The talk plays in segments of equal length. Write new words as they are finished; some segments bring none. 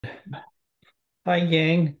Hi,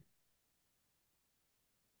 gang.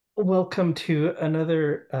 Welcome to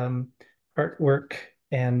another artwork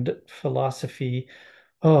and philosophy.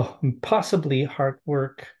 Oh, possibly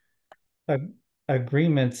artwork ag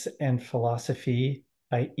agreements and philosophy,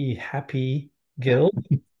 i.e., Happy Guild.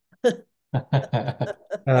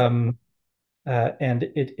 Um, and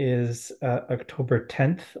it is October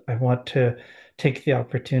 10th. I want to take the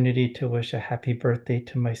opportunity to wish a happy birthday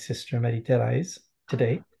to my sister Marie Therese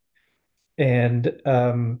today. And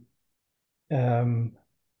um,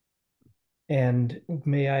 And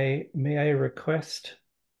may I request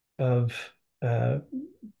of uh,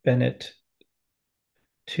 Bennett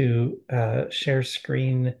to share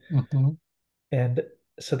screen Mhm. and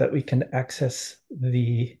so that we can access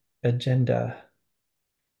the agenda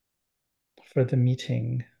for the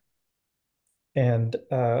meeting. And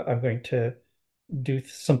I'm going to do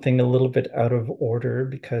something a little bit out of order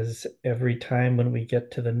because every time when we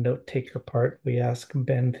get to the note taker part, we ask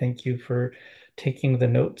Ben, thank you for taking the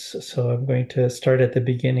notes. So I'm going to start at the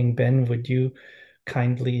beginning. Ben, would you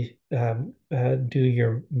kindly do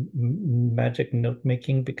your magic note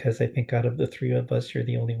making? Because I think out of the three of us, you're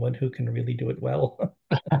the only one who can really do it well.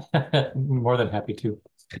 More than happy to.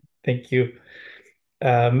 Thank you.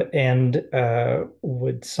 And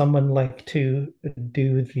would someone like to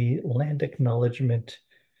do the land acknowledgement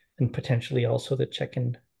and potentially also the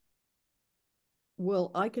check-in?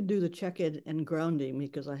 Well, I could do the check-in and grounding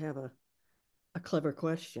because I have a clever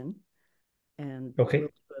question, and we'll Okay.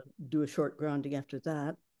 do a short grounding after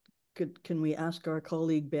that. Can we ask our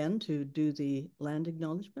colleague Ben to do the land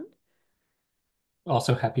acknowledgement?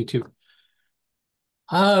 Also happy to.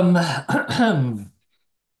 Um,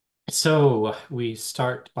 so we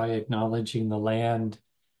start by acknowledging the land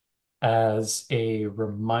as a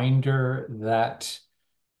reminder that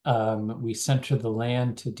we center the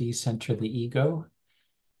land to decenter the ego.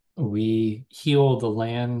 We heal the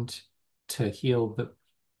land to heal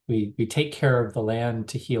we take care of the land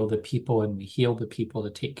to heal the people, and we heal the people to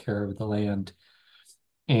take care of the land.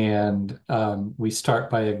 And we start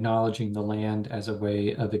by acknowledging the land as a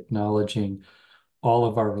way of acknowledging all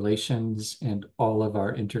of our relations and all of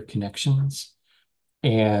our interconnections,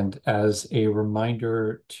 and as a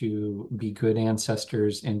reminder to be good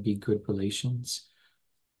ancestors and be good relations,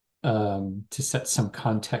 to set some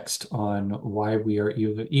context on why we are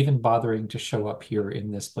even bothering to show up here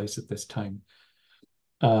in this place at this time.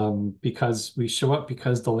 Because we show up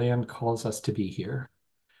because the land calls us to be here.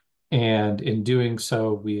 And in doing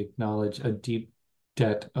so, we acknowledge a deep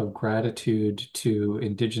debt of gratitude to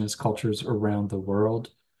Indigenous cultures around the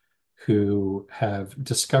world who have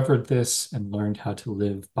discovered this and learned how to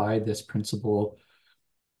live by this principle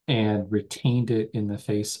and retained it in the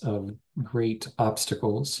face of great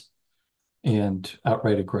obstacles and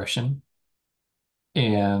outright aggression,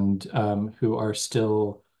 and who are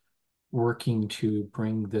still working to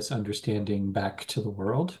bring this understanding back to the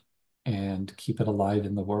world and keep it alive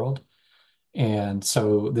in the world. And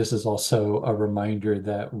so this is also a reminder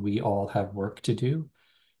that we all have work to do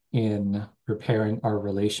in repairing our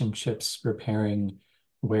relationships, repairing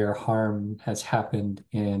where harm has happened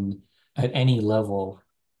in at any level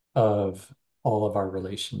of all of our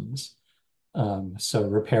relations. So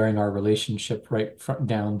repairing our relationship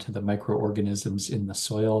down to the microorganisms in the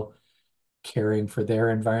soil, caring for their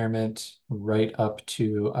environment, right up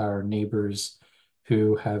to our neighbors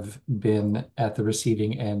who have been at the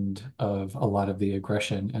receiving end of a lot of the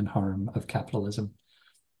aggression and harm of capitalism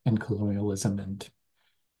and colonialism and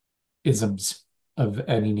isms of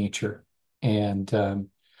any nature. And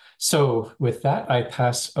so with that, I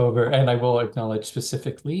pass over, and I will acknowledge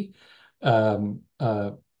specifically um,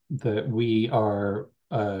 uh, that we are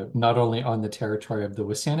not only on the territory of the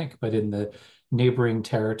Wasanic, but in the neighboring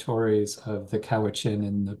territories of the Cowichan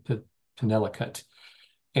and the Penelakut,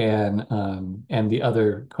 and the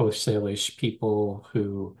other Coast Salish people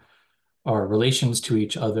who are relations to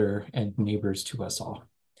each other and neighbors to us all.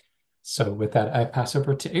 So with that, I pass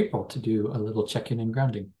over to April to do a little check-in and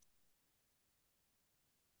grounding.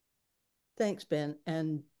 Thanks, Ben.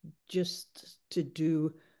 And just to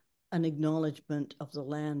do an acknowledgement of the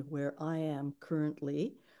land where I am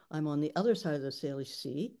currently, I'm on the other side of the Salish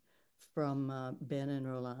Sea from Ben and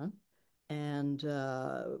Roland, and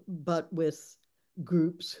but with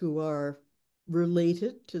groups who are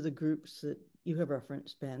related to the groups that you have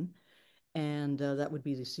referenced, Ben, and that would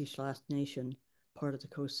be the Siuslaw Nation, part of the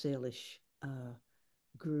Coast Salish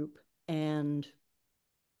group, and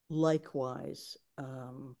likewise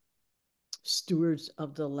stewards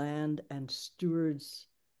of the land and stewards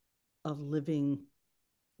of living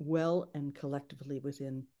well and collectively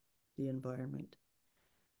within the environment.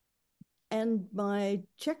 And my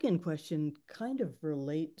check-in question kind of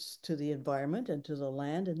relates to the environment and to the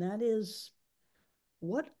land, and that is,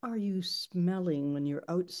 what are you smelling when you're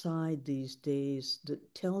outside these days that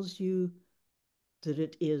tells you that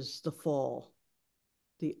it is the fall,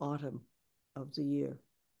 the autumn of the year?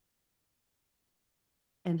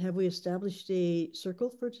 And have we established a circle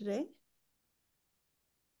for today?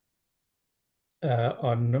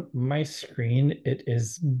 On my screen, it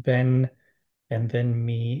is Ben and then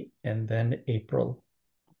me and then April.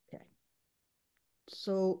 Okay.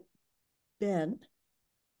 So, Ben,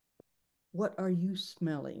 what are you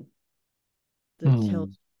smelling that tells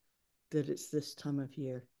Hmm. that it's this time of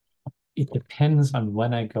year? It depends on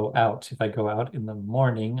when I go out. If I go out in the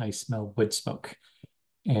morning, I smell wood smoke,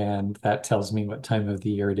 and that tells me what time of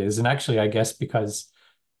the year it is. And actually, I guess because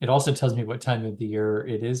it also tells me what time of the year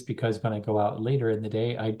it is, because when I go out later in the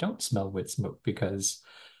day, I don't smell wood smoke because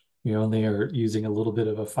we only are using a little bit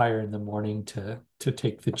of a fire in the morning to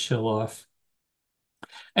take the chill off.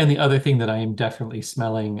 And the other thing that I am definitely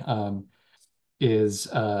smelling is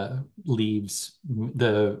leaves.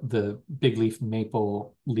 The big leaf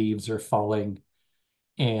maple leaves are falling,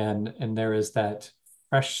 and there is that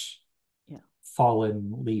fresh Yeah.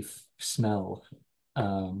 fallen leaf smell,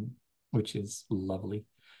 um, which is lovely.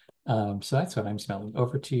 So that's what I'm smelling.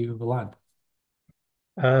 Over to you, Milan.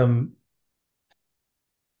 Um,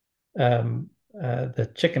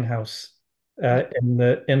 the chicken house. Yeah.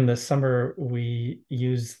 In the summer, we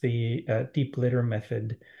use the deep litter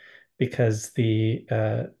method because the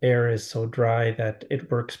air is so dry that it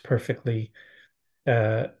works perfectly.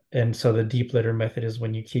 And so the deep litter method is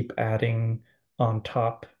when you keep adding on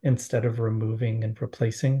top instead of removing and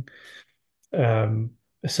replacing. Um,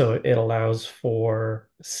 so it allows for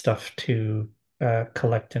stuff to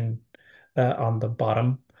collect on the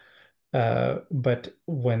bottom. But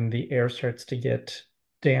when the air starts to get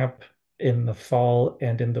damp in the fall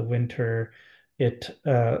and in the winter, it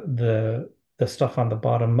the stuff on the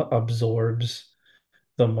bottom absorbs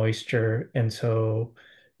the moisture, and so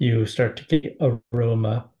you start to get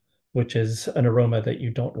aroma, which is an aroma that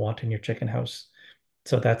you don't want in your chicken house.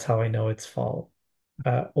 So that's how I know it's fall.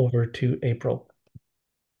 Over to April.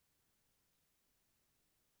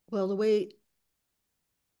 Well, the way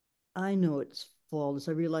I know it's fall is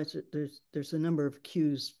I realize that there's a number of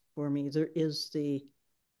cues for me. There is the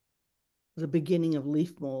beginning of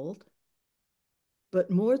leaf mold,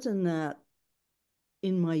 but more than that,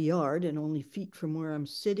 in my yard and only feet from where I'm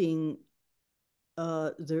sitting,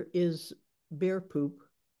 there is bear poop,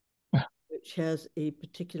 which has a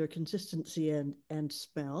particular consistency and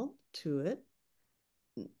smell to it.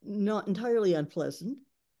 Not entirely unpleasant,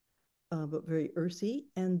 but very earthy.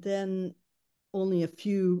 And then only a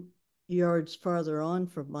few yards farther on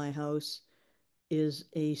from my house is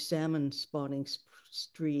a salmon spawning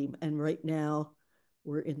stream. And right now,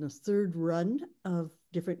 we're in the third run of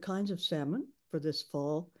different kinds of salmon for this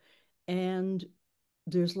fall. And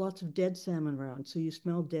there's lots of dead salmon around. So you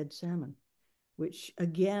smell dead salmon, which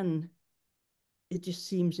again, it just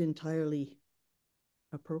seems entirely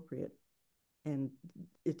appropriate. And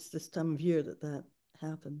it's this time of year that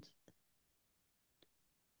happens.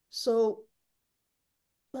 So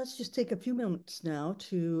let's just take a few minutes now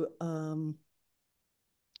to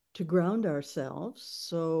ground ourselves.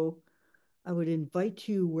 So I would invite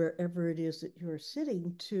you, wherever it is that you're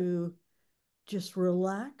sitting, to just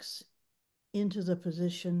relax into the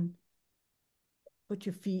position, put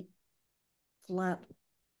your feet flat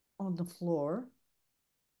on the floor,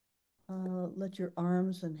 let your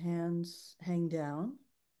arms and hands hang down,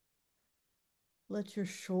 let your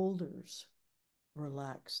shoulders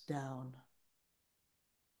relax down.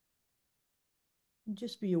 And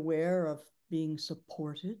just be aware of being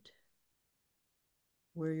supported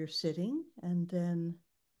where you're sitting, and then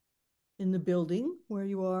in the building where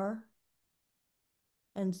you are,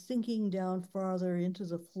 and sinking down farther into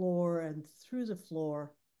the floor and through the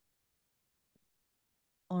floor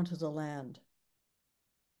onto the land,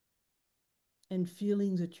 and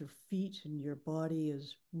feeling that your feet and your body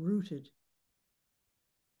is rooted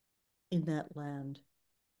in that land.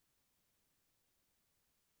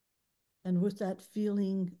 And with that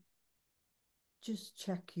feeling, just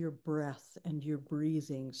check your breath and your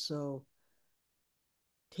breathing. So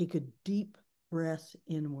take a deep breath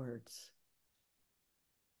inwards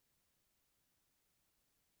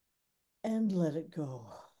and let it go.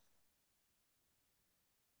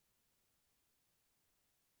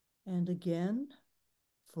 And again,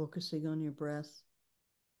 focusing on your breath,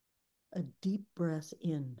 a deep breath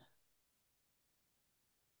in.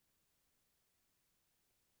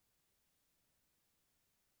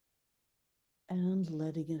 And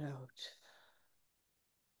letting it out.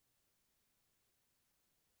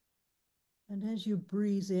 And as you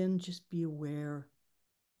breathe in, just be aware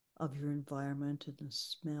of your environment and the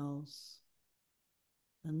smells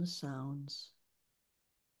and the sounds,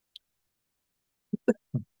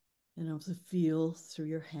 and of the feel through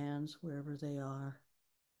your hands wherever they are.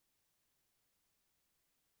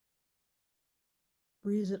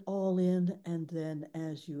 Breathe it all in, and then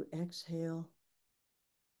as you exhale,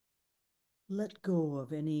 let go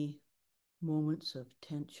of any moments of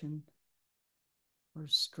tension or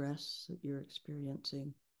stress that you're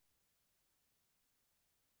experiencing.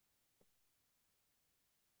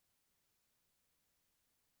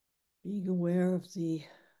 Being aware of the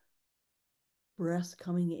breath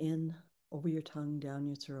coming in over your tongue, down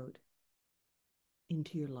your throat,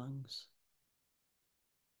 into your lungs.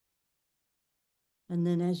 And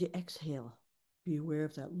then as you exhale, be aware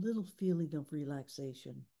of that little feeling of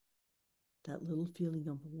relaxation, that little feeling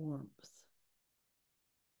of warmth.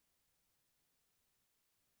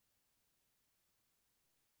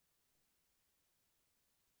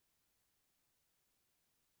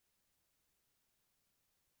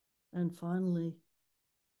 And finally,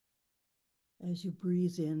 as you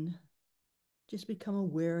breathe in, just become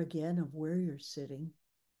aware again of where you're sitting.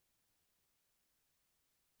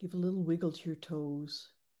 Give a little wiggle to your toes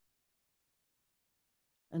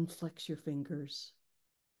and flex your fingers.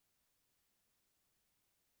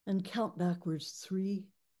 And count backwards 3,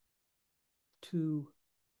 2,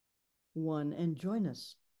 1, and join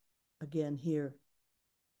us again here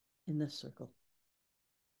in this circle.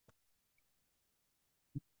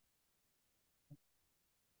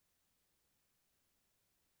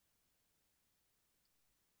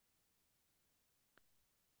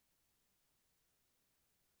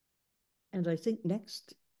 And I think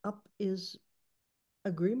next up is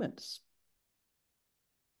agreements.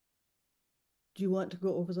 Do you want to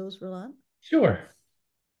go over those, Roland? Sure.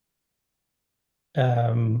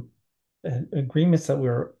 Um, Agreements that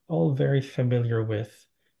we're all very familiar with.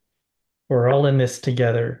 We're all in this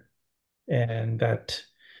together, and that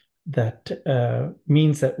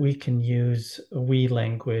means that we can use we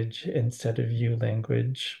language instead of you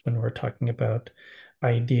language when we're talking about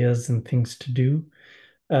ideas and things to do.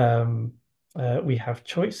 Um, we have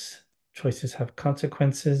choice. Choices have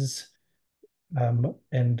consequences, and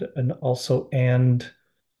an also and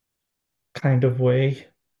kind of way.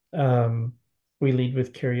 Um, we lead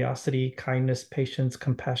with curiosity, kindness, patience,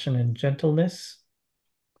 compassion, and gentleness.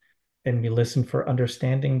 And we listen for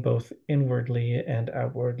understanding both inwardly and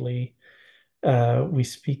outwardly. We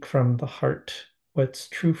speak from the heart, what's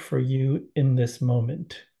true for you in this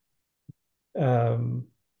moment. Um,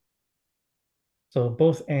 so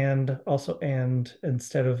both and, also and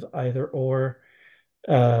instead of either or,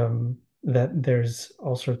 that there's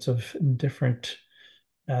all sorts of different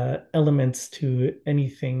elements to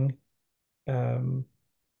anything.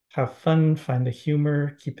 Have fun, find the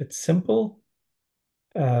humor, keep it simple.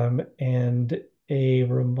 And a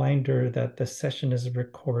reminder that the session is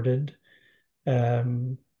recorded.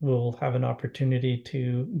 We'll have an opportunity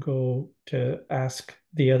to go to ask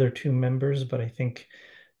the other two members, but I think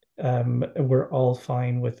we're all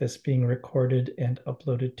fine with this being recorded and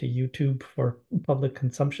uploaded to YouTube for public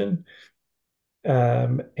consumption.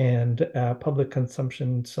 And public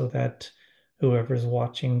consumption so that whoever's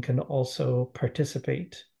watching can also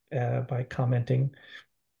participate by commenting.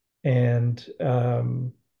 And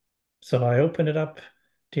so I open it up.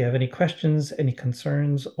 Do you have any questions, any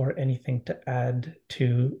concerns, or anything to add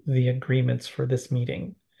to the agreements for this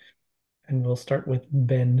meeting? And we'll start with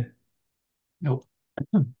Ben. Nope.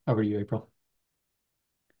 Over to you, April.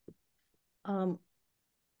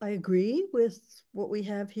 I agree with what we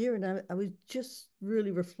have here, and I was just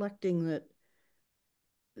really reflecting that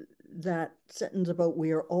that sentence about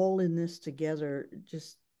we are all in this together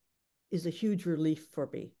just is a huge relief for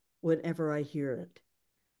me whenever I hear it.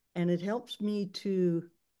 And it helps me to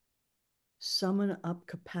summon up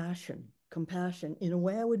compassion in a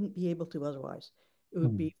way I wouldn't be able to otherwise. It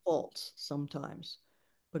would Hmm. be false sometimes,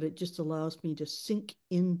 but it just allows me to sink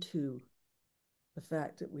into the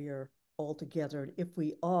fact that we are all together. And if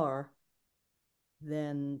we are,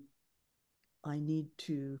 then I need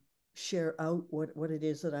to share out what it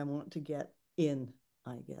is that I want to get in,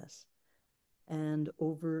 I guess. And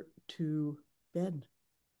over to Ben.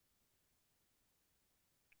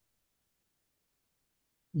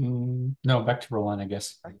 No, back to Roland, I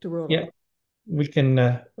guess. Back to Roland. Yeah, we can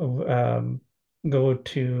go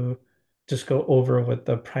to just go over what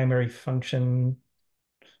the primary function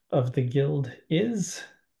of the guild is.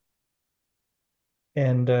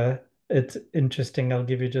 And it's interesting. I'll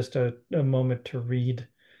give you just a moment to read.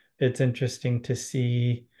 It's interesting to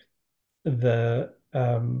see the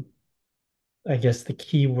I guess the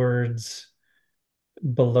keywords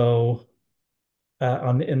below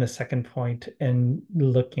on in the second point and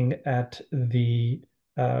looking at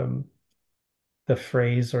um, the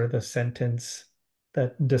phrase or the sentence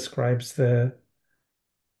that describes the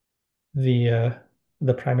uh,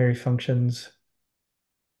 the primary functions.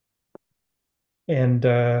 And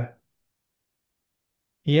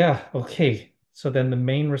yeah, okay. So then the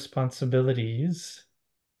main responsibilities,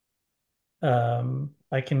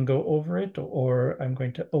 I can go over it, or I'm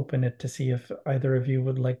going to open it to see if either of you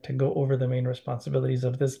would like to go over the main responsibilities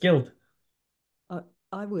of this guild. Uh,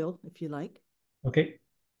 I will, if you like. Okay.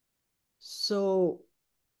 So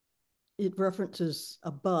it references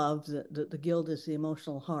above that the guild is the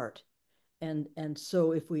emotional heart. And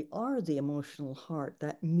so if we are the emotional heart,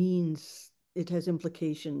 that means it has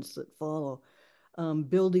implications that follow.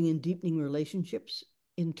 Building and deepening relationships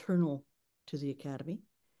internal to the academy.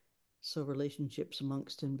 So relationships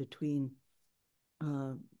amongst and between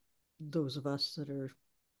uh, those of us that are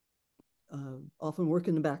often work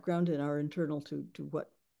in the background and are internal to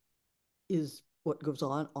what goes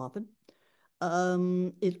on often.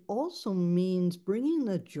 It also means bringing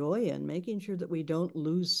the joy in, making sure that we don't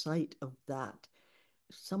lose sight of that.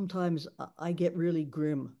 Sometimes I get really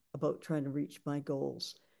grim about trying to reach my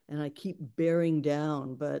goals and I keep bearing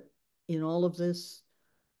down, but in all of this,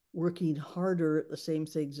 working harder at the same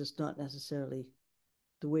things is not necessarily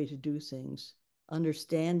the way to do things.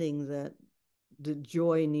 Understanding that the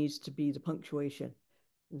joy needs to be the punctuation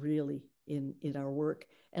really in our work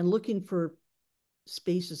and looking for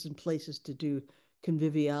spaces and places to do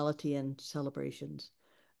conviviality and celebrations.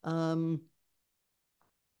 Um,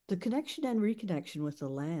 the connection and reconnection with the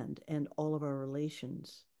land and all of our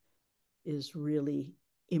relations is really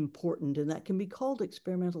important, and that can be called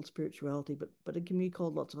experimental spirituality, but it can be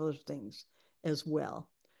called lots of other things as well.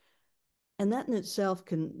 And that in itself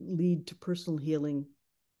can lead to personal healing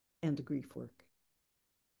and the grief work.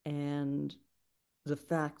 And the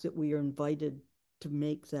fact that we are invited to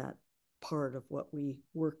make that part of what we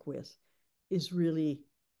work with is really,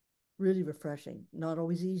 really refreshing. Not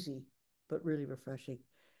always easy, but really refreshing.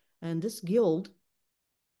 And this guild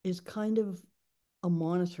is kind of a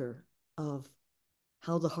monitor of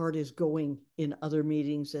how the heart is going in other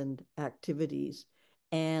meetings and activities,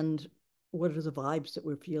 and what are the vibes that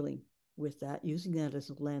we're feeling with that, using that as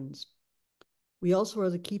a lens. We also are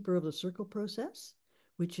the keeper of the circle process,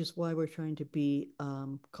 which is why we're trying to be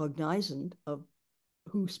cognizant of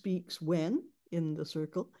who speaks when in the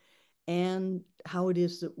circle and how it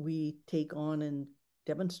is that we take on and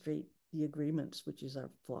demonstrate the agreements, which is our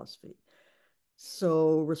philosophy.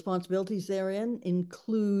 So responsibilities therein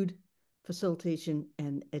include facilitation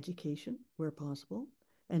and education where possible,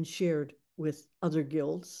 and shared with other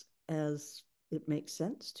guilds as it makes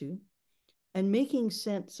sense to, and making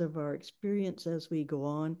sense of our experience as we go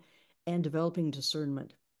on and developing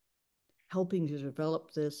discernment, helping to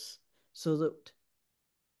develop this so that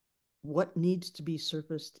what needs to be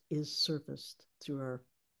surfaced is surfaced through our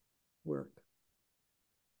work.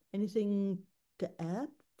 Anything to add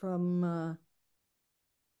from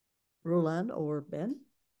Roland or Ben?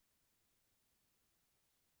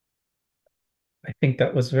 I think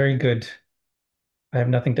that was very good. I have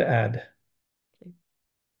nothing to add. Okay.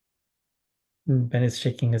 Ben is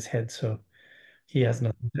shaking his head, so he has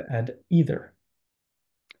nothing to add either.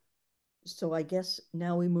 So I guess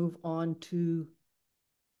now we move on to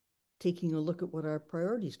taking a look at what our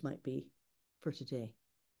priorities might be for today.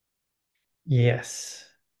 Yes.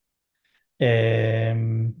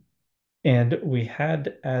 Um, and we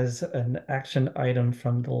had as an action item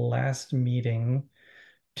from the last meeting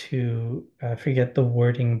to I forget the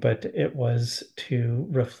wording, but it was to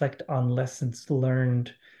reflect on lessons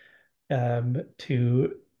learned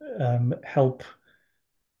to help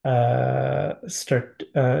start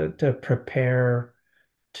to prepare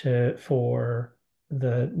to for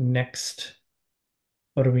the next,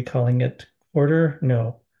 what are we calling it? Quarter?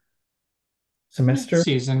 No, Yeah. semester?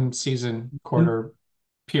 Season, quarter,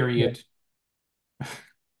 Yeah. period.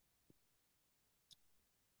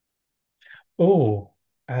 Oh,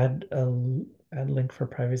 add link for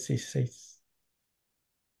privacy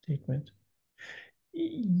statement.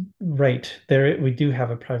 Right. There we do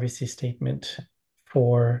have a privacy statement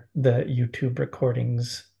for the YouTube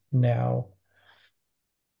recordings now.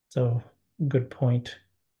 So good point.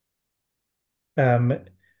 Um,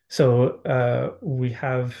 we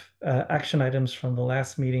have action items from the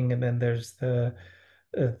last meeting, and then there's the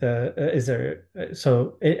is there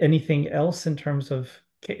so anything else in terms of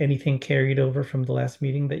anything carried over from the last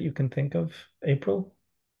meeting that you can think of, April?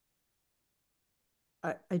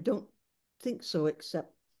 I don't think so,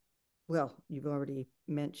 except, well, you've already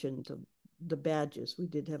mentioned the badges. We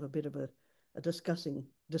did have a bit of a a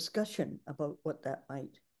discussion about what that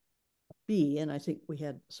might be. And I think we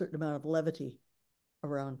had a certain amount of levity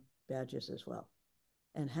around badges as well,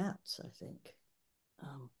 and hats, I think.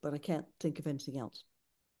 But I can't think of anything else.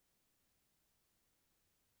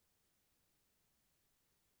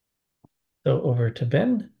 So over to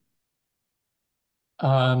Ben.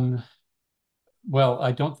 Um, well,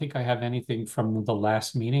 I don't think I have anything from the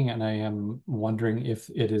last meeting, and I am wondering if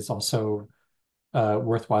it is also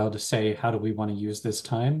worthwhile to say, how do we want to use this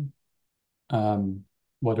time? Um,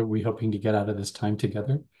 what are we hoping to get out of this time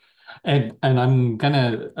together? And I'm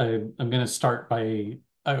gonna start by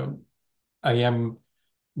I am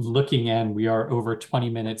looking, and we are over 20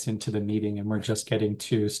 minutes into the meeting, and we're just getting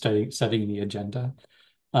to setting the agenda.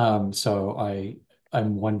 So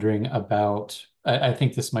I'm wondering about, I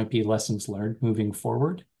think this might be lessons learned moving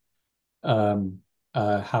forward. Um,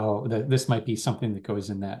 how that this might be something that goes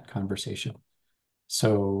in that conversation.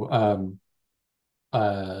 So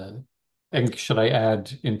uh, and should I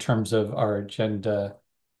add in terms of our agenda?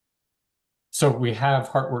 So we have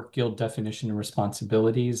Heartwork Guild definition and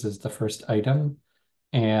responsibilities as the first item.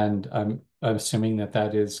 And I'm assuming that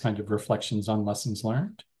that is kind of reflections on lessons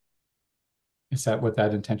learned. Is that what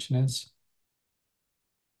that intention is?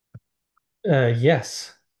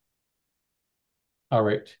 Yes. All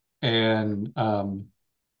right. And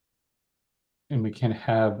we can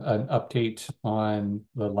have an update on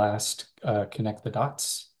the last connect the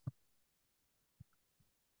dots.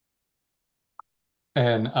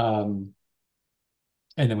 And and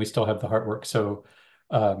then we still have the heartwork. So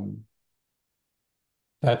um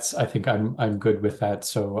that's I think I'm good with that.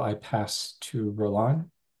 So I pass to Roland,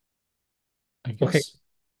 I Okay. guess.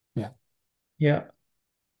 Yeah. Yeah.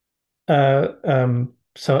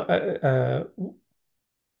 So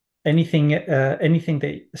anything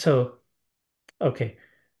that so okay.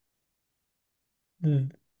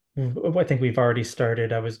 I think we've already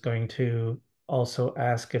started. I was going to also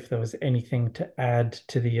ask if there was anything to add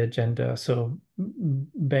to the agenda. So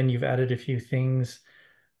Ben, you've added a few things.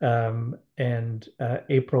 And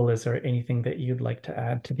April, is there anything that you'd like to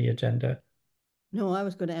add to the agenda? No, I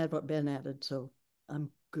was going to add what Ben added, so I'm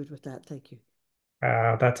good with that. Thank you.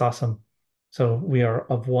 That's awesome. So we are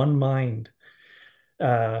of one mind.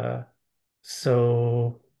 Uh,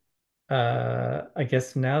 so I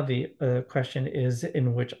guess now the question is,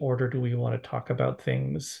 in which order do we want to talk about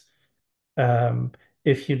things? Um,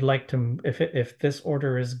 if you'd like to, if this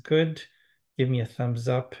order is good, give me a thumbs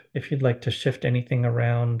up. If you'd like to shift anything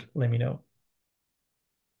around, let me know.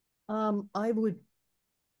 I would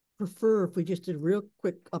prefer if we just did a real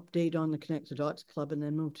quick update on the Connect the Dots Club and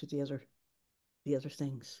then move to the other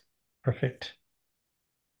things. Perfect.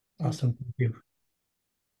 Thank you. Awesome. Thank you.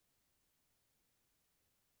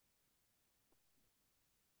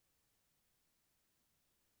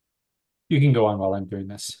 You can go on while I'm doing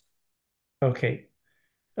this. Okay.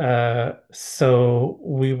 So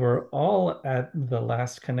we were all at the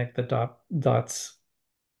last Connect the Dots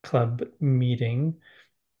Club meeting.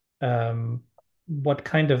 What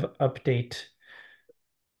kind of update?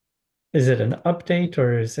 Is it an update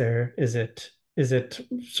or is it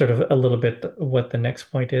sort of a little bit what the next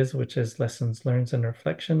point is, which is lessons learned and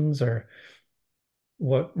reflections, or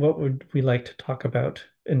what would we like to talk about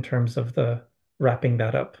in terms of the wrapping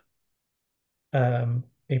that up?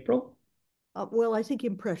 April? Well, I think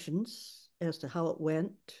impressions as to how it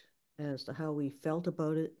went, as to how we felt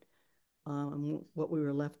about it, what we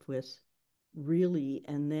were left with, really,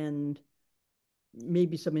 and then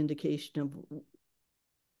maybe some indication of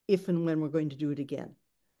if and when we're going to do it again.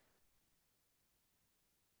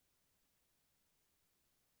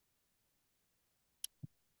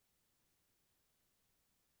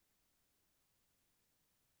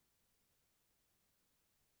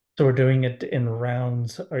 So we're doing it in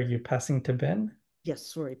rounds. Are you passing to Ben? Yes,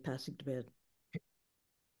 sorry, passing to bed.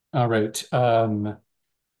 All right.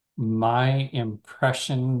 My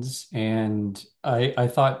impressions, and I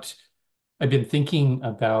thought I've been thinking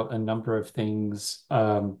about a number of things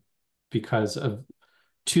because of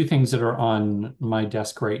two things that are on my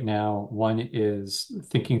desk right now. One is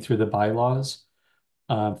thinking through the bylaws,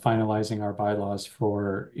 finalizing our bylaws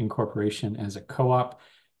for incorporation as a co-op,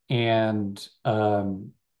 and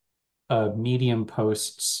Medium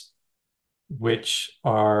posts which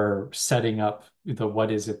are setting up the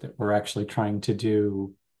what is it that we're actually trying to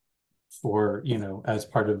do for, as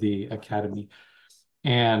part of the academy.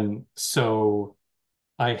 And so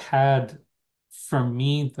I had, for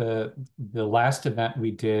me, the last event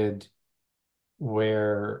we did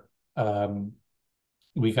where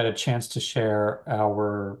we got a chance to share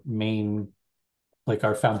our main, like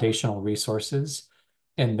our foundational resources,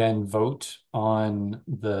 and then vote on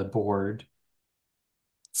the board.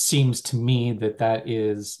 seems to me that that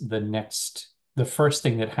is the first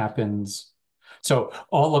thing that happens. So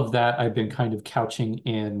all of that I've been kind of couching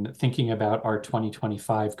in thinking about our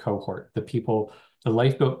 2025 cohort, the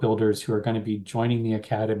lifeboat builders who are going to be joining the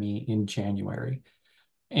academy in January.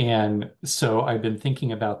 And so I've been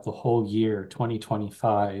thinking about the whole year,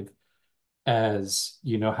 2025, as,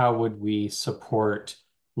 how would we support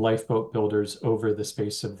lifeboat builders over the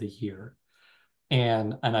space of the year?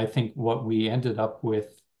 And I think what we ended up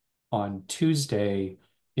with on Tuesday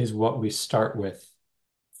is what we start with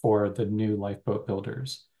for the new lifeboat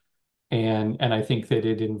builders. And I think that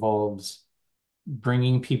it involves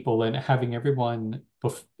bringing people in, having everyone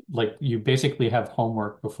like you basically have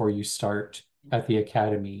homework before you start at the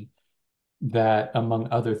academy that among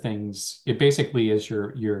other things, it basically is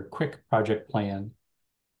your quick project plan,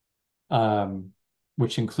 um,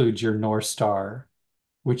 which includes your North Star,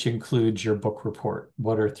 which includes your book report.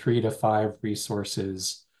 What are 3 to 5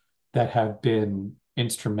 resources that have been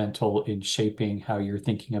instrumental in shaping how you're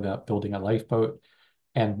thinking about building a lifeboat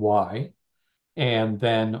and why? And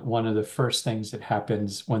then one of the first things that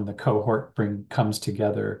happens when the cohort comes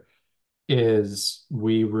together is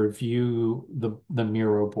we review the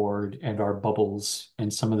Miro board and our bubbles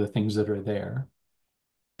and some of the things that are there.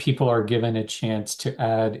 People are given a chance to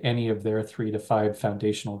add any of their 3 to 5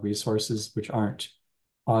 foundational resources which aren't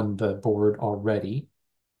on the board already.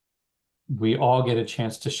 We all get a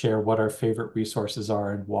chance to share what our favorite resources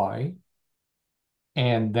are and why.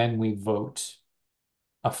 And then we vote,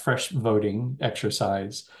 a fresh voting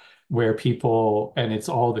exercise where people, and it's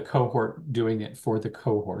all the cohort doing it for the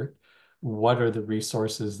cohort. What are the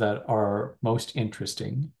resources that are most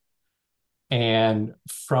interesting? And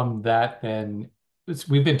from that, then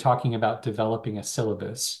we've been talking about developing a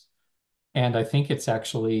syllabus. And I think it's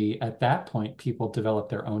actually at that point, people develop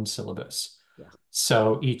their own syllabus. Yeah.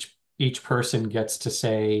 So each person gets to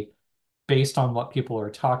say, based on what people are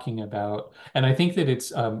talking about, and I think that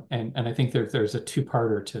it's and I think there's a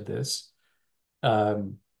two-parter to this.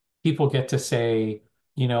 Um, People get to say,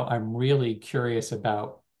 I'm really curious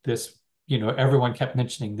about this. Everyone kept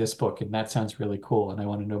mentioning this book, and that sounds really cool, and I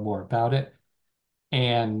want to know more about it.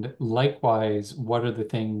 And likewise, what are the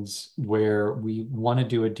things where we want to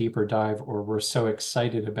do a deeper dive or we're so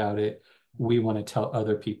excited about it, we want to tell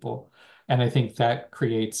other people. And I think that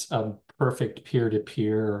creates a perfect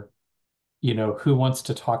peer-to-peer, who wants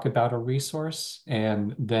to talk about a resource,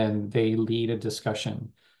 and then they lead a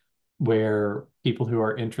discussion where people who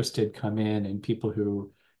are interested come in and people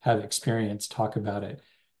who have experience talk about it.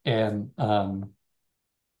 And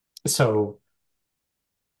so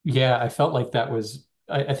yeah, I felt like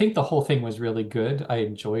I think the whole thing was really good. I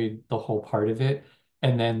enjoyed the whole part of it.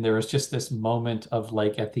 And then there was just this moment of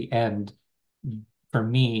like at the end, for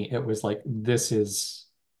me, it was like, this is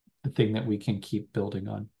the thing that we can keep building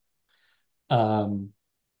on. Um,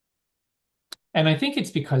 and I think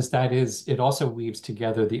it's because it also weaves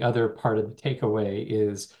together the other part of the takeaway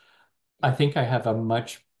is I think I have a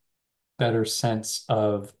much better sense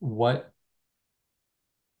of what,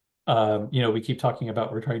 we keep talking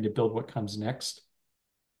about, we're trying to build what comes next.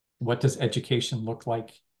 What does education look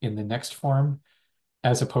like in the next form,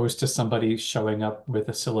 as opposed to somebody showing up with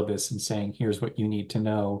a syllabus and saying, here's what you need to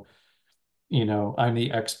know. I'm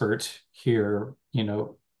the expert here,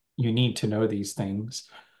 you need to know these things.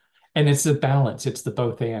 And it's the balance, it's the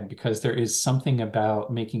both and, because there is something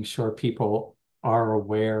about making sure people are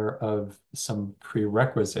aware of some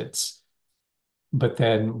prerequisites. But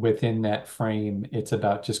then within that frame, it's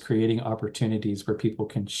about just creating opportunities where people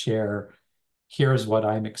can share, here's what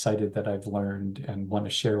I'm excited that I've learned and want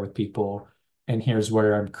to share with people, and here's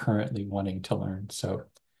where I'm currently wanting to learn. So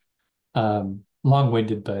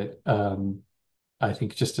long-winded, but I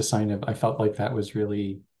think just a sign of, I felt like that was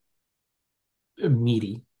really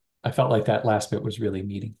meaty. I felt like that last bit was really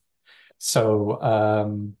meaty. So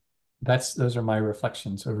those are my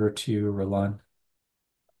reflections. Over to Roland.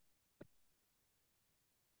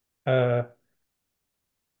 Uh,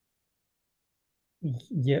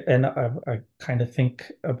 yeah, and I kind of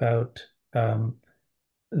think about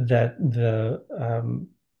that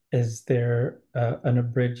is there an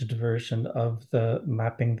abridged version of the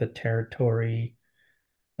mapping the territory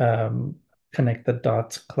um, connect the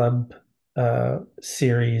dots club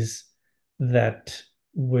series that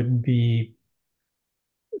would be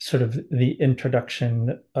sort of the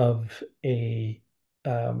introduction of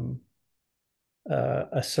um,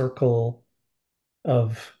 a circle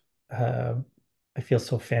of I feel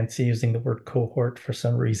so fancy using the word cohort for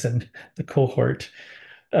some reason. The cohort,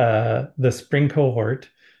 the spring cohort,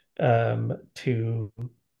 to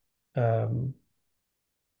um,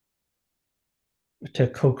 to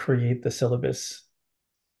co-create the syllabus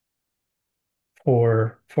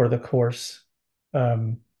for the course.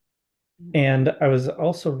 Um, and I was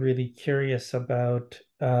also really curious about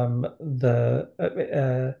the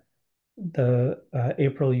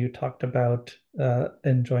April, you talked about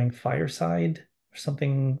enjoying fireside or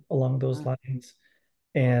something along those lines.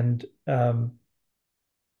 And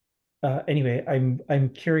anyway, I'm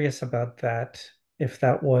curious about that, if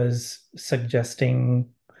that was suggesting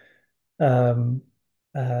um,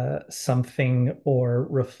 something or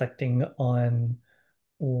reflecting on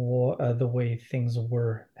the way things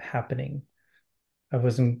were happening. I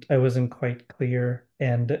wasn't quite clear,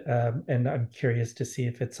 and I'm curious to see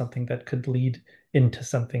if it's something that could lead into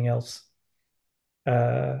something else.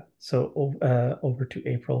 Over to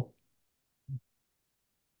April.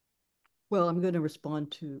 Well, I'm going to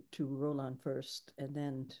respond to Roland first, and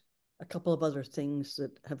then a couple of other things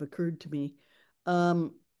that have occurred to me.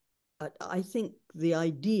 Um, I think the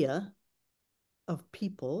idea of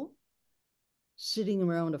people sitting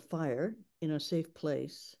around a fire in a safe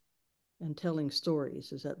place and telling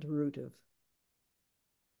stories is at the root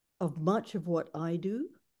of much of what I do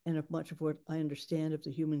and of much of what I understand of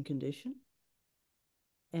the human condition.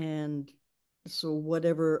 And so,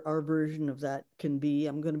 whatever our version of that can be,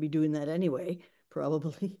 I'm going to be doing that anyway,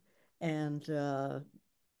 probably. And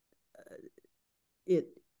it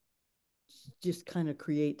just kind of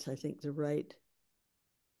creates, I think, the right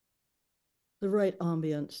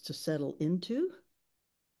ambience to settle into.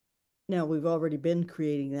 Now, we've already been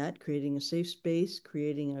creating that, creating a safe space,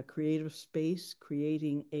 creating a creative space,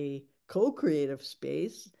 creating a co-creative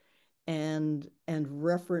space, and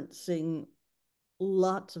referencing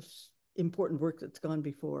lots of important work that's gone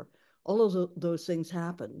before. All of those things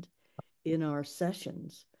happened in our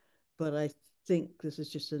sessions, but I think this is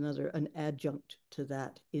just an adjunct to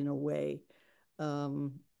that in a way.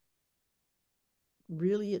 Um,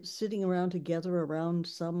 Really, it's sitting around together around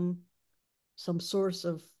some source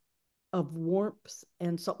of warmth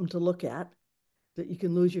and something to look at that you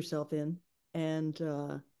can lose yourself in, and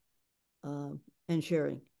uh, and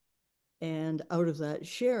sharing. And out of that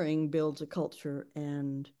sharing builds a culture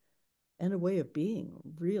and a way of being,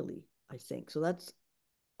 really, I think. So that's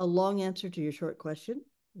a long answer to your short question,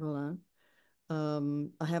 Roland.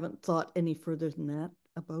 I haven't thought any further than that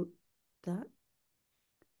about that.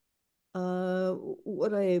 Uh,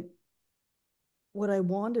 what I what I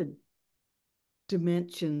wanted to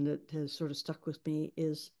mention that has sort of stuck with me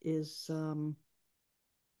is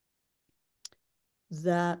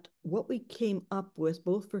that what we came up with,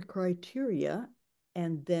 both for criteria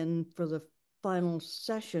and then for the final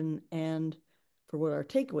session, and for what our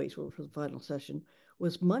takeaways were for the final session,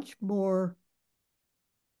 was much more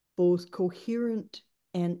both coherent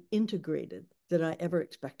and integrated than I ever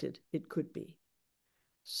expected it could be.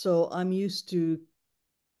 So I'm used to,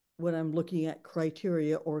 when I'm looking at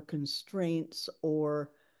criteria or constraints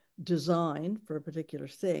or design for a particular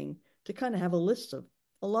thing, to kind of have a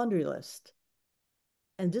laundry list.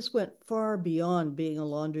 And this went far beyond being a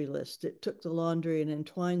laundry list. It took the laundry and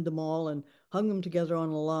entwined them all and hung them together on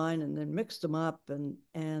a line and then mixed them up and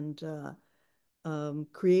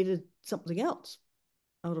created something else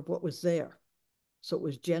out of what was there. So it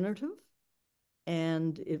was generative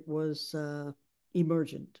and it was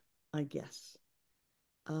emergent, I guess.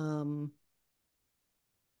 Um,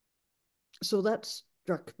 so that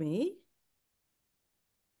struck me.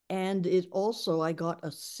 And it also, I got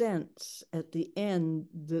a sense at the end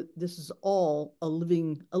that this is all a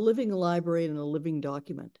living library and a living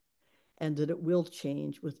document, and that it will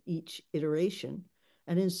change with each iteration.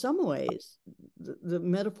 And in some ways, the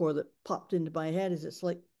metaphor that popped into my head is it's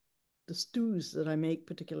like the stews that I make,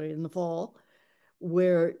 particularly in the fall,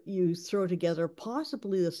 where you throw together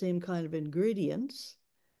possibly the same kind of ingredients,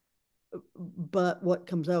 but what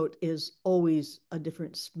comes out is always a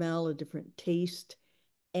different smell, a different taste.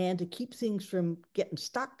 And to keep things from getting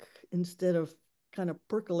stuck instead of kind of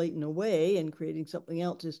percolating away and creating something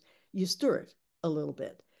else is you stir it a little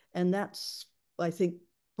bit. And that's, I think,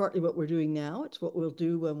 partly what we're doing now. It's what we'll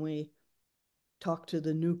do when we talk to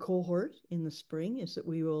the new cohort in the spring, is that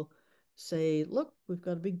we will say, look, we've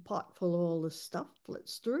got a big pot full of all this stuff.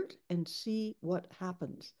 Let's stir it and see what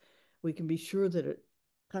happens. We can be sure that it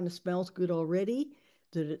kind of smells good already,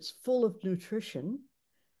 that it's full of nutrition,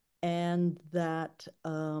 and that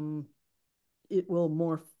it will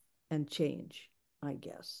morph and change, I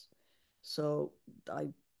guess. So I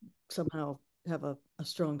somehow have a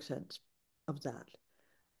strong sense of that.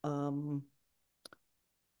 Um,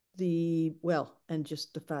 and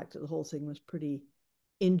just the fact that the whole thing was pretty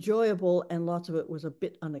enjoyable and lots of it was a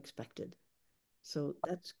bit unexpected. So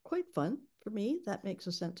that's quite fun for me. That makes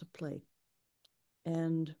a sense of play.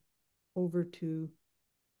 And over to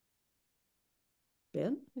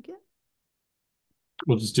Ben again?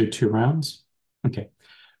 We'll just do 2 rounds. Okay.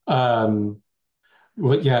 Um,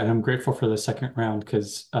 well, yeah, and I'm grateful for the second round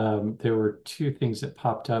because there were two things that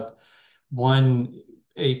popped up. One,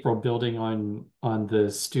 April, building on the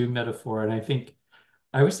stew metaphor, and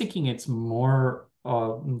I was thinking it's more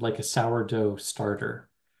like a sourdough starter,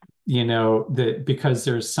 that because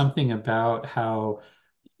there's something about how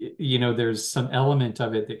there's some element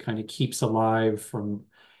of it that kind of keeps alive from,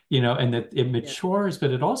 and that it Yeah. matures,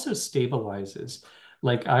 but it also stabilizes.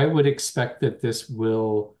 Like I would expect that this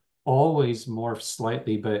will always morph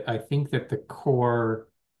slightly, but I think that the core,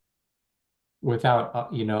 without,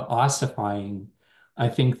 ossifying, I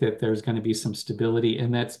think that there's going to be some stability.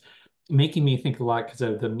 And that's making me think a lot because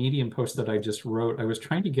of the Medium post that I just wrote. I was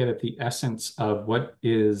trying to get at the essence of what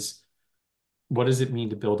does it mean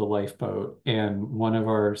to build a lifeboat? And one of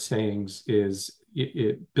our sayings is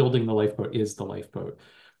building the lifeboat is the lifeboat.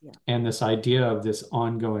 Yeah. And this idea of this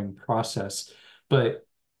ongoing process. But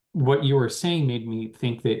what you were saying made me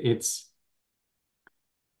think that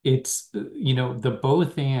the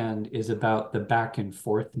both and is about the back and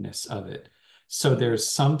forthness of it. So Mm.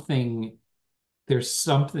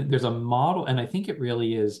 there's a model, and I think it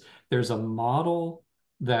really is, there's a model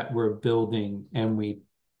that we're building and we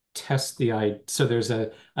test the idea. So there's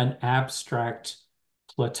an abstract,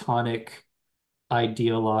 platonic,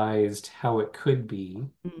 idealized how it could be,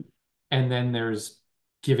 Mm. and then there's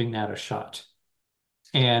giving that a shot.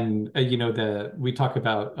 And the we talk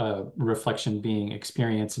about reflection being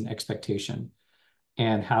experience and expectation,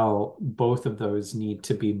 and how both of those need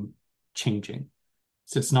to be changing.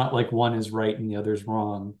 So it's not like one is right and the other's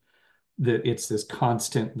wrong, that it's this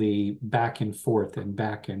constantly back and forth and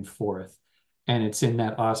back and forth. And it's in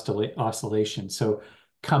that oscillation. So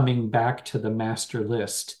coming back to the master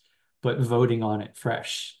list, but voting on it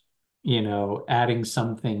fresh, adding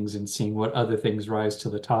some things and seeing what other things rise to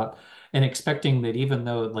the top, and expecting that even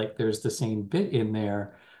though like there's the same bit in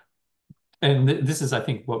there, and this is, I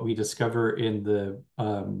think, what we discover in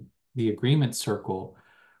the agreement circle,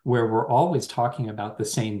 where we're always talking about the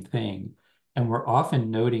same thing, and we're often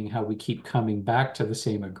noting how we keep coming back to the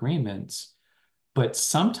same agreements, but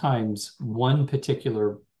sometimes one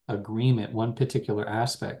particular agreement, one particular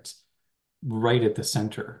aspect, right at the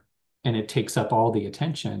center, and it takes up all the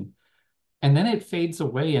attention, and then it fades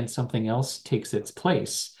away, and something else takes its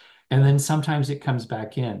place, and then sometimes it comes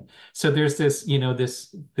back in. So there's this,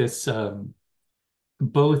 this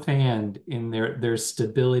both and in there's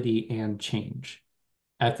stability and change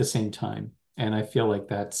at the same time. And I feel like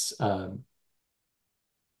that's a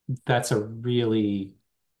really,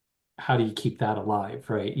 how do you keep that alive,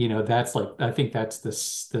 right? That's like, I think that's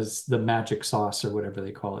this the magic sauce or whatever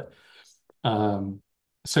they call it.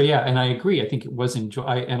 So yeah, and I agree. I think it was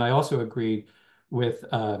and I also agree with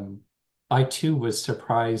I too was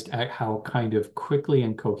surprised at how kind of quickly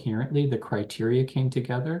and coherently the criteria came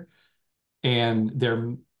together.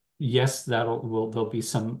 And yes, there'll be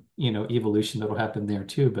some, evolution that'll happen there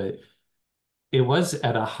too, but it was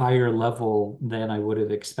at a higher level than I would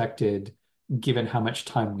have expected, given how much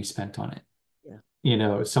time we spent on it.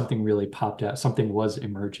 Yeah. Something really popped out, something was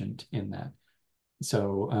emergent in that.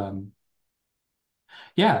 So,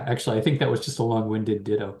 yeah, actually, I think that was just a long-winded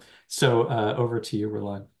ditto. So, over to you,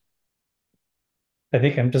 Roland. I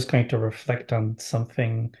think I'm just going to reflect on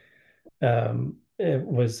something. It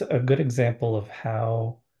was a good example of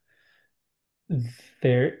how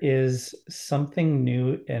there is something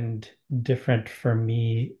new and different for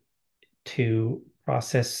me to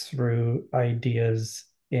process through ideas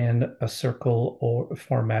in a circle or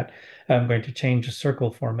format. I'm going to change a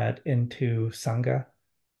circle format into Sangha.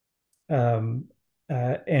 Um,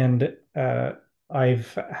 and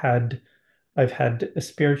I've had I've had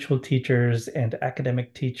spiritual teachers and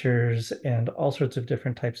academic teachers and all sorts of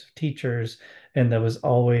different types of teachers, and there was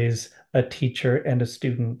always a teacher and a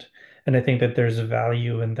student. And I think that there's a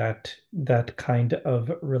value in that kind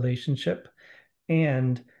of relationship.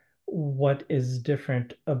 And what is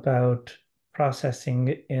different about processing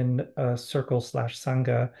in a circle slash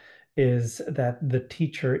sangha is that the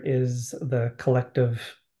teacher is the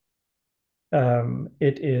collective.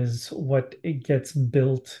 It is what it gets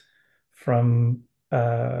built from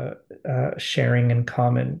sharing in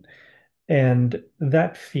common. And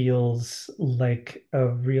that feels like a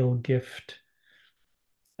real gift,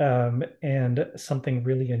 and something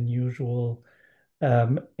really unusual,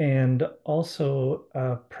 and also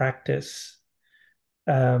practice,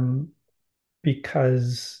 um,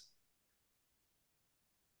 because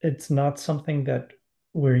it's not something that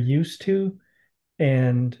we're used to.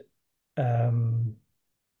 And um,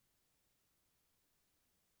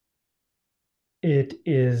 it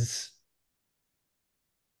is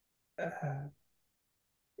uh,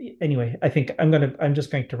 anyway, I think I'm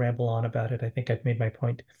just going to ramble on about it. I think I've made my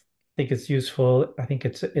point. I think it's useful. I think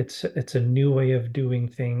it's a new way of doing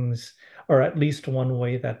things, or at least one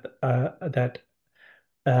way that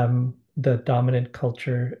the dominant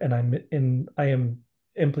culture, and I am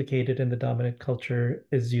implicated in the dominant culture,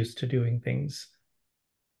 is used to doing things.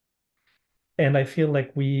 And I feel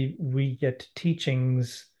like we get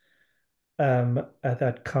teachings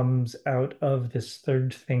that comes out of this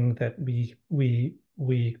third thing that we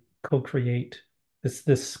co-create,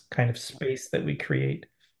 this kind of space that we create.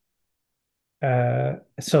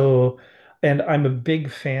 So, and I'm a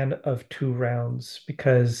big fan of 2 rounds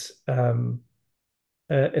because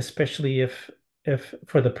especially if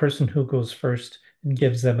for the person who goes first, it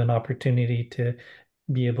gives them an opportunity to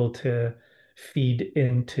be able to feed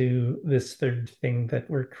into this third thing that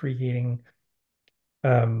we're creating.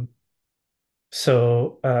 Um,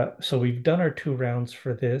 so we've done our 2 rounds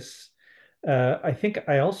for this. I think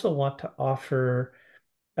I also want to offer,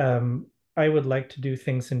 um, I would like to do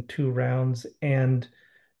things in 2 rounds, and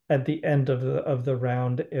at the end of the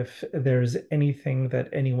round, if there's anything that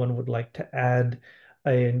anyone would like to add,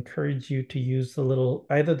 I encourage you to use the little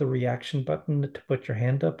either the reaction button to put your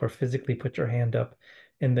hand up or physically put your hand up,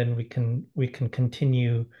 and then we can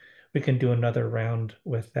continue. We can do another round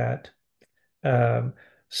with that. Um,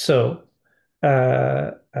 so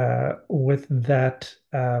with that,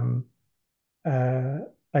 uh,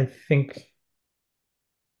 I think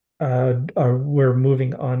we're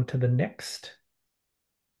moving on to the next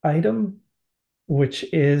item, which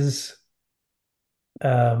is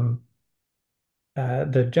um,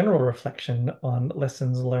 the general reflection on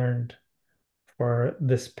lessons learned for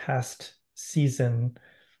this past season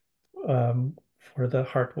for the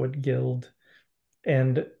Heartwood Guild.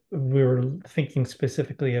 And we were thinking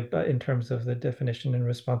specifically about in terms of the definition and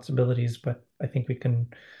responsibilities, but I think we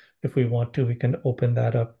can, if we want to, we can open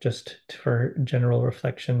that up just for general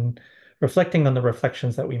reflection, reflecting on the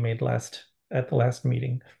reflections that we made at the last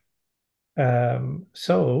meeting.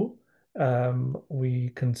 So we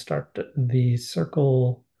can start the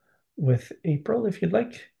circle with April if you'd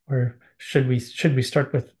like, or should we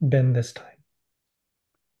start with Ben this time?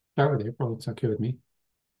 Start with April. It's okay with me.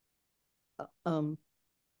 Um,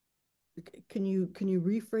 can you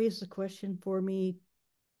rephrase the question for me?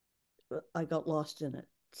 I got lost in it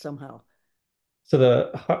somehow. So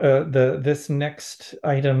the this next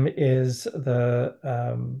item is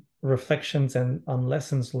the reflections and on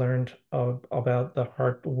lessons learned about the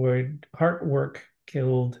Heartwork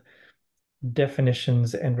Guild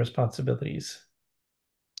definitions and responsibilities.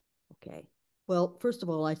 Okay. Well, first of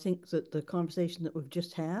all, I think that the conversation that we've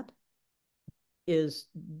just had is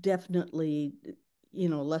definitely,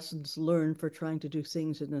 lessons learned for trying to do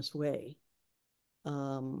things in this way.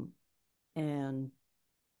 Um, and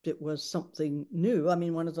it was something new. I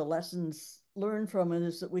mean, one of the lessons learned from it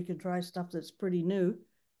is that we can try stuff that's pretty new,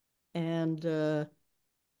 and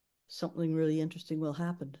something really interesting will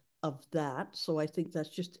happen of that. So I think that's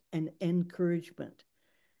just an encouragement.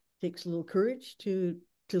 It takes a little courage to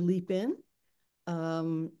leap in,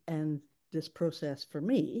 and this process for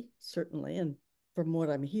me certainly, and from what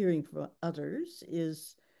I'm hearing from others,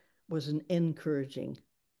 is was an encouraging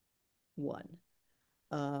one.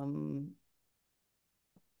 Um,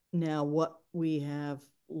 Now, what we have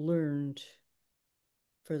learned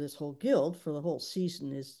for this whole guild for the whole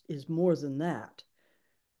season is more than that.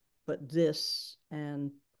 But this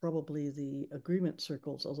and probably the agreement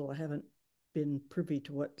circles, although I haven't been privy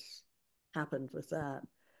to what's happened with that,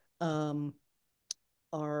 um,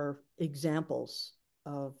 are examples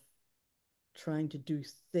of trying to do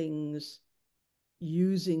things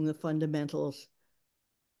using the fundamentals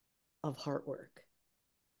of heart work.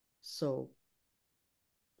 So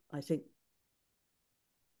I think,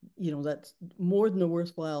 that's more than a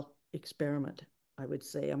worthwhile experiment, I would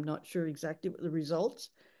say. I'm not sure exactly what the results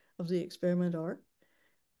of the experiment are.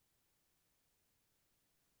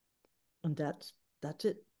 And that's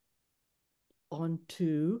it. On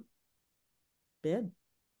to bed.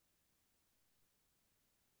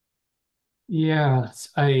 Yes,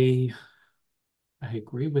 I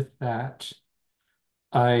agree with that.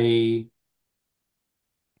 I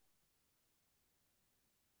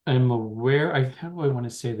am aware, how do I want to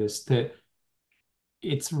say this? That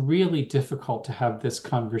it's really difficult to have this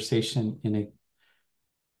conversation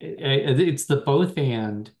it's the both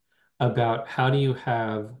and about how do you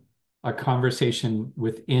have a conversation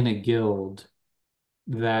within a guild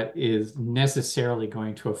that is necessarily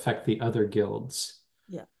going to affect the other guilds.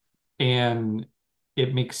 Yeah. And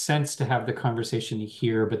it makes sense to have the conversation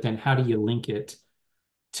here, but then how do you link it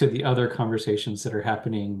to the other conversations that are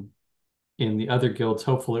happening in the other guilds,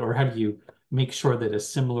 hopefully, or how do you make sure that a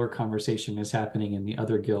similar conversation is happening in the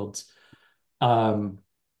other guilds? Um,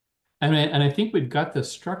 and I think we've got the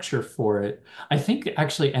structure for it. I think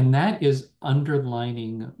actually, and that is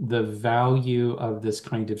underlining the value of this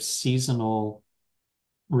kind of seasonal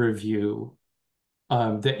review,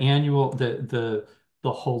 the annual, the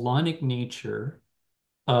holonic nature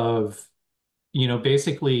of,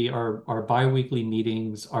 basically our biweekly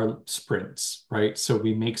meetings are sprints, right? So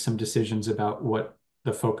we make some decisions about what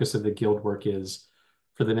the focus of the guild work is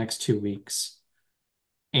for the next 2 weeks.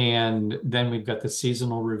 And then we've got the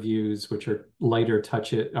seasonal reviews, which are lighter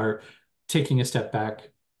touch it, are taking a step back,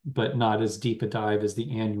 but not as deep a dive as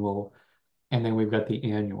the annual. And then we've got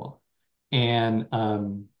the annual. And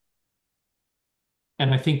and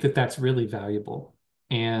I think that that's really valuable.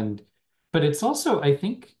 And but it's also, I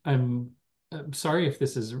think I'm sorry if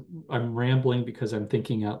this is I'm rambling because I'm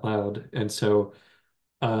thinking out loud. And so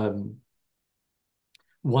um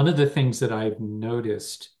one of the things that I've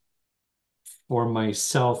noticed for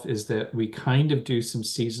myself is that we kind of do some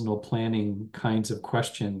seasonal planning kinds of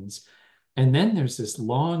questions. And then there's this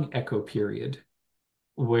long echo period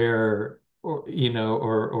where,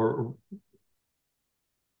 or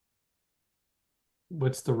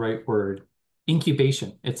what's the right word?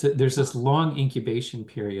 Incubation. There's this long incubation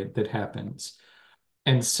period that happens.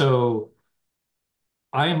 And so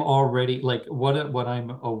I am already like what I'm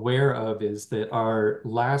aware of is that our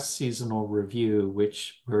last seasonal review,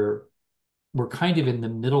 which we're kind of in the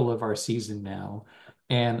middle of our season now,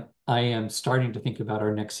 and I am starting to think about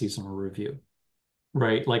our next seasonal review,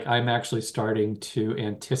 right? Like I'm actually starting to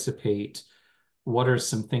anticipate what are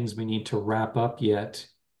some things we need to wrap up yet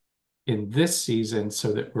in this season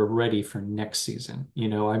so that we're ready for next season.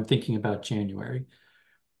 I'm thinking about January,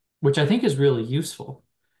 which I think is really useful.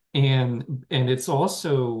 And it's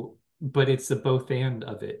also, but it's the both and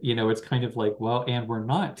of it. It's kind of like, well, and we're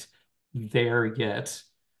not there yet,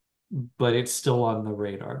 but it's still on the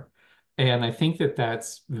radar. And I think that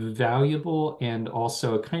that's valuable and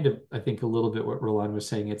also kind of, I think a little bit what Roland was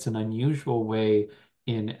saying, it's an unusual way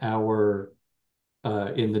in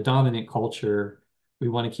in the dominant culture, we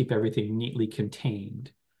want to keep everything neatly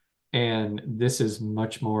contained. And this is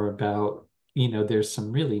much more about, there's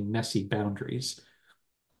some really messy boundaries,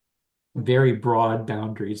 very broad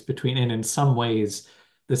boundaries between, and in some ways,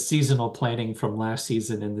 the seasonal planning from last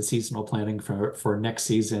season and the seasonal planning for next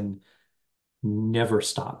season never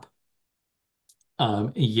stop.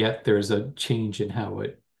 Yet there's a change in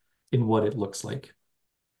what it looks like.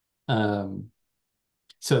 Um,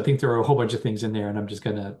 so I think there are a whole bunch of things in there, and I'm just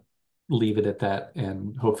gonna leave it at that,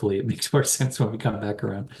 and hopefully it makes more sense when we come back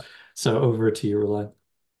around. So over to you, Roland.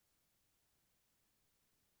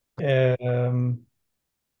 Um,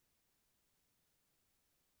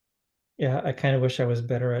 yeah, I kind of wish I was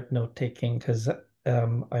better at note taking because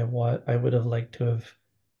I would have liked to have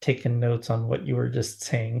taken notes on what you were just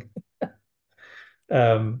saying.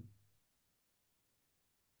 Um,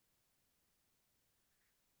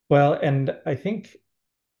 well, and I think,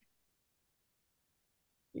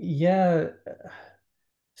 yeah,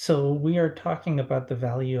 so we are talking about the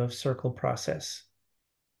value of circle process,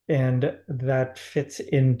 and that fits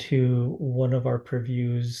into one of our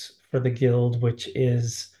previews for the guild, which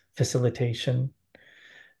is facilitation.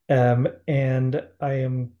 And I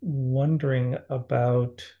am wondering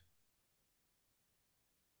about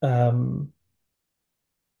um,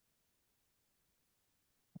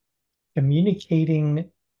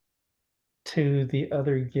 communicating to the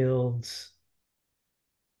other guilds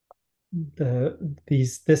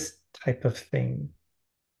this type of thing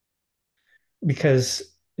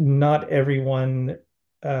because not everyone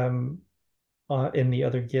um, in the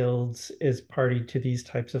other guilds is party to these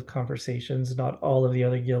types of conversations. Not all of the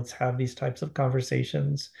other guilds have these types of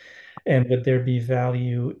conversations. And would there be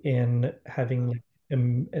value in having like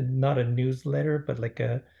not a newsletter, but like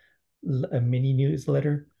a mini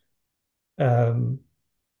newsletter? Um,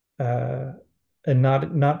 uh, and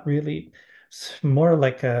not really, more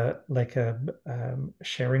like a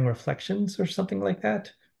sharing reflections or something like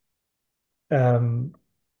that. Um,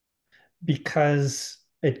 because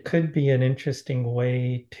it could be an interesting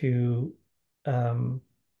way to um,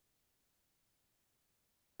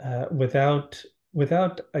 without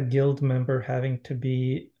a guild member having to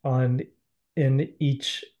be on in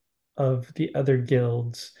each of the other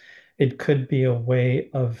guilds, it could be a way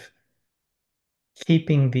of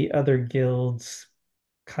keeping the other guilds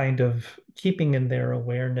kind of keeping in their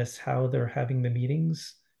awareness how they're having the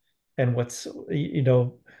meetings and what's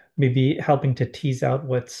maybe helping to tease out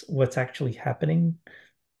what's actually happening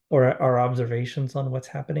or our observations on what's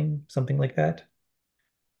happening, something like that.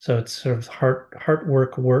 So it's sort of heart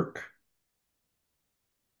work.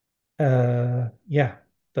 Yeah,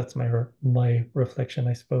 that's my reflection,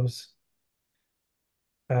 I suppose.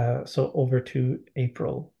 So over to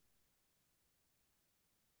April.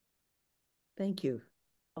 Thank you.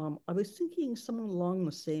 I was thinking somewhat along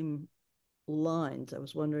the same lines. I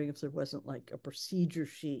was wondering if there wasn't like a procedure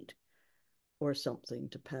sheet or something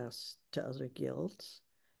to pass to other guilds.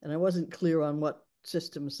 And I wasn't clear on what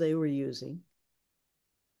systems they were using,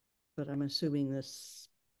 but I'm assuming this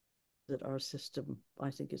that our system,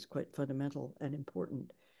 I think, is quite fundamental and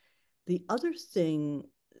important. The other thing,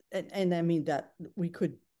 and I mean that we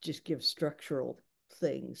could just give structural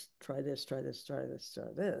things, try this, try this, try this,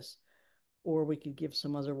 try this, or we could give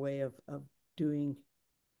some other way of doing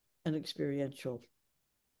an experiential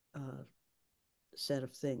uh, set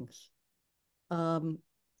of things. Um,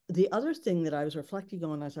 the other thing that I was reflecting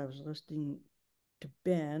on as I was listening to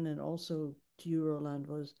Ben and also to you, Roland,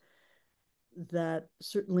 was that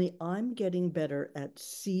certainly I'm getting better at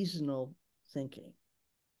seasonal thinking.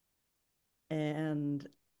 And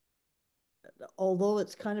although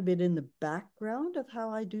it's kind of been in the background of how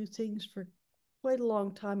I do things for quite a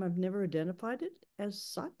long time, I've never identified it as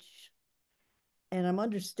such. And I'm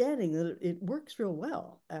understanding that it works real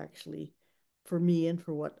well, actually, for me and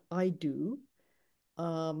for what I do.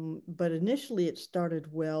 But initially, it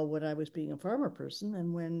started well when I was being a farmer person,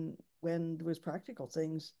 and when there was practical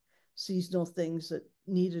things, seasonal things that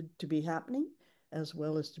needed to be happening, as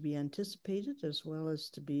well as to be anticipated, as well as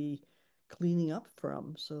to be cleaning up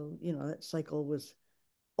from. So that cycle was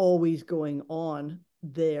always going on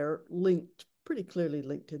there, linked pretty clearly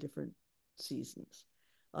linked to different seasons.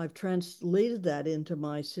 I've translated that into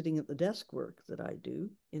my sitting at the desk work that I do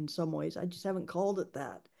in some ways. I just haven't called it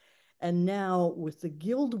that. And now with the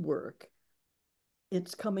guild work,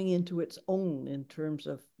 it's coming into its own in terms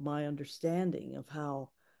of my understanding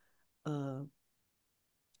uh,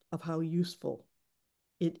 of how useful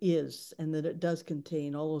it is, and that it does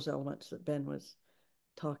contain all those elements that Ben was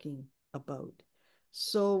talking about.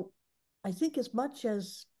 So I think as much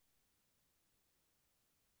as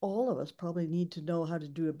all of us probably need to know how to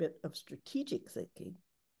do a bit of strategic thinking,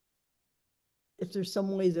 if there's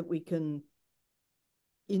some way that we can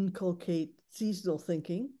inculcate seasonal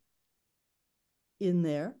thinking in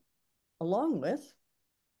there, along with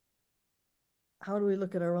how do we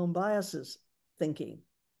look at our own biases thinking.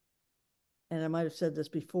 And I might have said this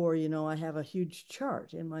before, I have a huge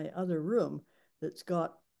chart in my other room that's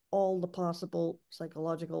got all the possible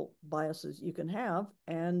psychological biases you can have.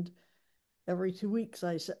 And every 2 weeks,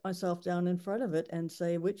 I sit myself down in front of it and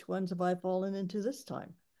say, which ones have I fallen into this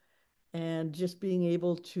time? And just being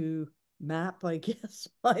able to map, I guess,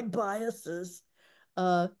 my biases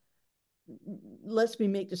uh, lets me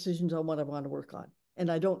make decisions on what I want to work on.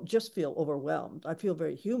 And I don't just feel overwhelmed. I feel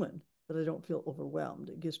very human, but I don't feel overwhelmed.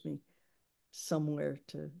 It gives me somewhere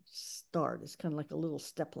to start. It's kind of like a little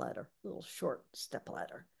step ladder, a little short step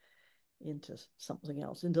ladder into something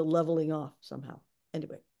else, into leveling off somehow.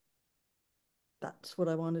 Anyway, that's what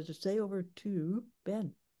I wanted to say. Over to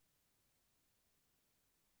Ben.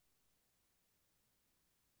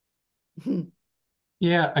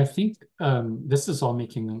 Yeah, I think this is all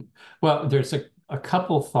making, well, there's a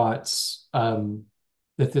couple thoughts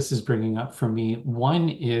that this is bringing up for me. One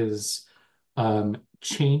is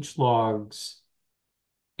change logs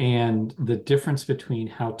and the difference between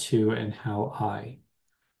how to and how I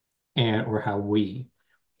and or how we.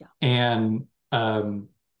 Yeah. And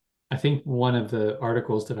I think one of the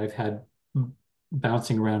articles that I've had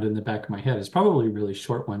bouncing around in the back of my head is probably a really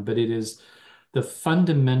short one, but it is the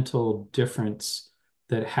fundamental difference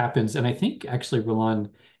that happens. And I think actually, Roland,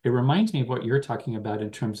 it reminds me of what you're talking about in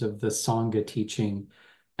terms of the Sangha teaching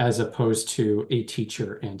as opposed to a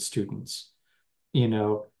teacher and students, you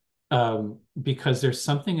know, because there's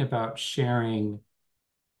something about sharing,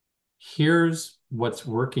 here's what's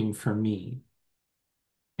working for me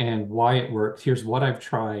and why it works. Here's what I've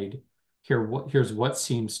tried. Here's what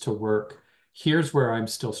seems to work. Here's where I'm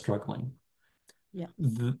still struggling. Yeah.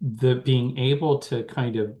 The being able to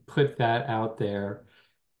kind of put that out there,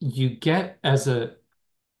 you get as a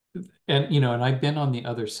and I've been on the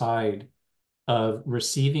other side of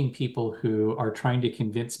receiving people who are trying to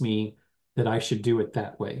convince me that I should do it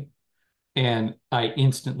that way. And I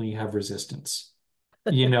instantly have resistance.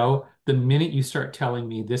 The minute you start telling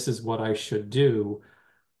me this is what I should do,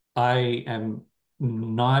 I am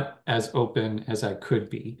not as open as I could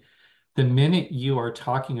be. The minute you are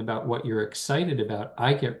talking about what you're excited about,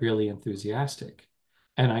 I get really enthusiastic.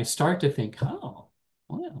 And I start to think, oh,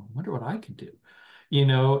 well, I wonder what I could do.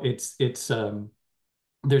 It's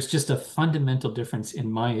there's just a fundamental difference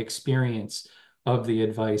in my experience of the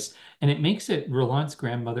advice. And it makes it Roland's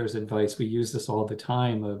grandmother's advice. We use this all the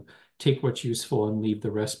time of take what's useful and leave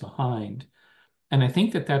the rest behind. And I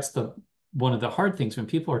think that that's the one of the hard things when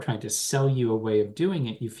people are trying to sell you a way of doing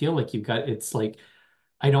it. You feel like you've got it's like,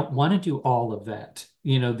 I don't want to do all of that.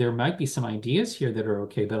 There might be some ideas here that are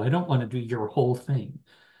okay, but I don't want to do your whole thing.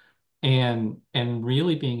 And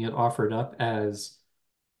really being it offered up as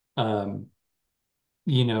um,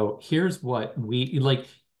 here's what we like,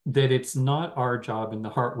 that it's not our job in the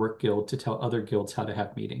Heartwork Guild to tell other guilds how to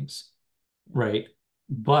have meetings, right?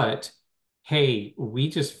 But hey, we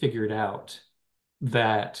just figured out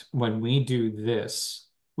that when we do this,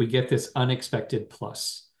 we get this unexpected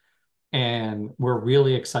plus. And we're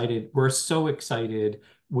really excited. We're so excited.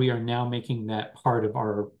 We are now making that part of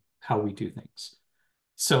our how we do things.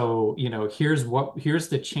 So, here's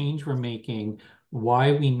the change we're making,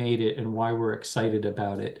 why we made it and why we're excited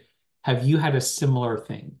about it. Have you had a similar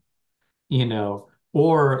thing?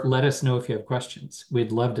 Or let us know if you have questions.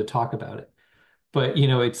 We'd love to talk about it. But,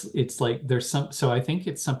 it's like there's so I think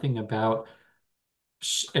it's something about,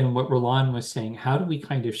 and what Roland was saying, how do we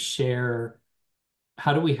kind of share,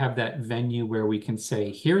 how do we have that venue where we can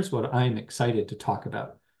say, here's what I'm excited to talk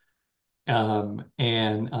about. Um,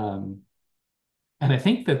 and um, And I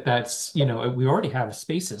think that that's, we already have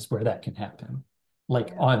spaces where that can happen, like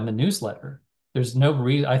Yeah. on the newsletter. There's no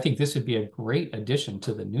reason, I think this would be a great addition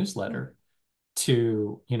to the newsletter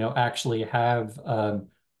to, actually have,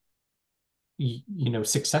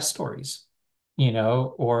 success stories,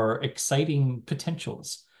 or exciting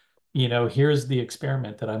potentials. Here's the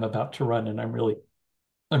experiment that I'm about to run, and I'm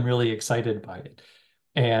really excited by it.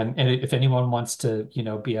 And if anyone wants to,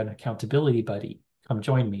 be an accountability buddy, come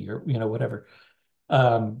join me or, whatever.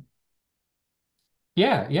 Um,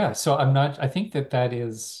 Yeah, yeah. So I think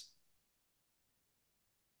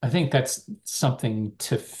I think that's something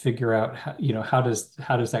to figure out, how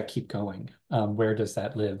does that keep going? Where does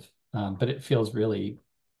that live? But it feels really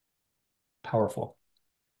powerful.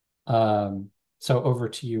 Um, so over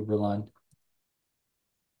to you, Roland.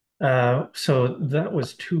 So that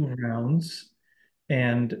was two rounds.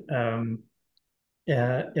 And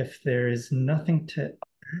if there is nothing to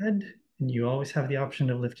add, and you always have the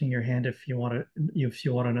option of lifting your hand if you want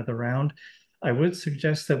another round, I would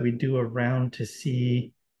suggest that we do a round to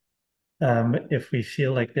see if we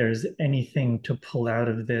feel like there's anything to pull out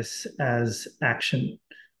of this as action.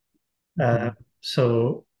 Uh, Mhm.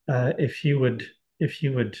 so if you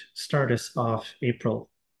would start us off,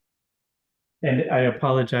 April. And I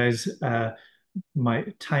apologize. My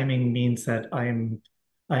timing means that I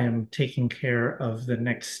am taking care of the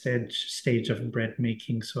next stage of bread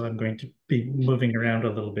making, so I'm going to be moving around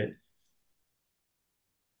a little bit.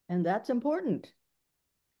 And that's important.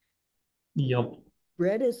 Yep.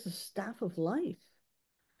 Bread is the staff of life.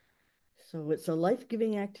 So it's a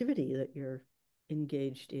life-giving activity that you're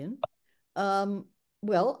engaged in. Um,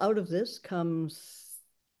 well, out of this comes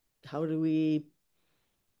how do we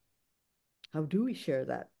how do we share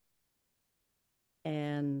that?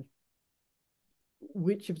 And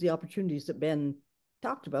which of the opportunities that Ben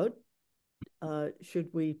talked about should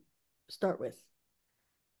we start with?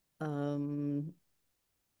 Um,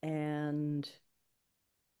 and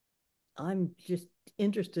I'm just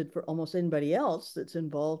interested for almost anybody else that's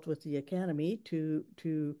involved with the academy to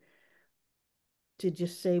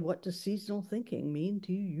just say, what does seasonal thinking mean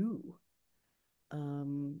to you?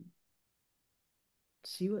 Um,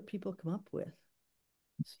 See what people come up with.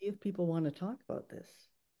 See if people want to talk about this.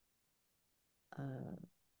 Uh,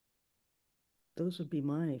 those would be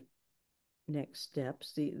my next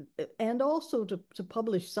steps. And also to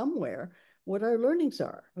publish somewhere what our learnings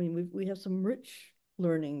are. I mean, we have some rich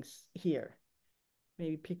learnings here.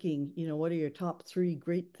 Maybe picking, what are your top three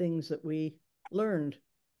great things that we learned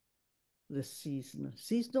this season?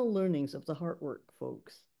 Seasonal learnings of the Heartwork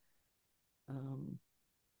folks. Um,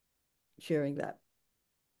 Sharing that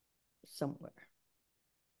somewhere.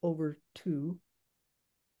 Over to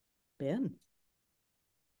Ben.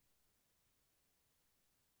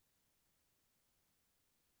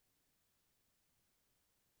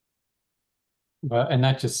 Well, and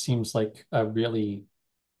that just seems like a really,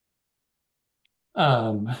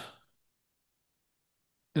 um,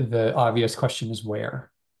 the obvious question is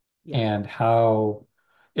where Yeah, and how.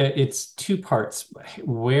 It's two parts.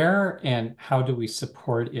 Where and how do we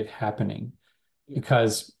support it happening? yeah.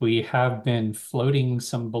 Because we have been floating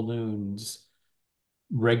some balloons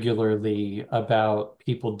regularly about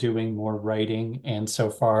people doing more writing, and so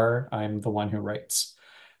far I'm the one who writes.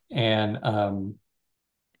 And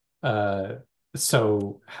uh,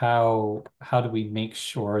 so how do we make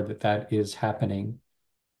sure that that is happening?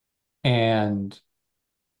 And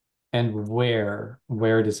and where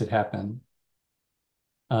does it happen?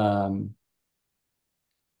 Um,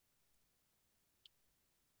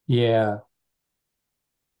 yeah,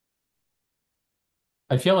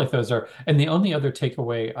 I feel like those are, and the only other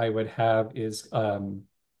takeaway I would have is an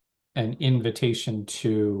invitation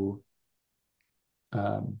to,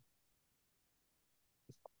 um,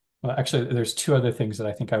 well, actually, there's two other things that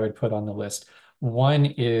I think I would put on the list. One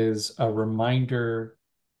is a reminder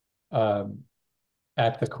um,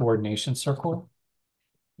 at the coordination circle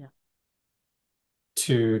Yeah.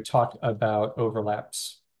 to talk about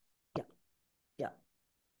overlaps, Yeah. Yeah.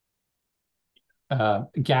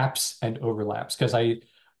 gaps and overlaps. Because I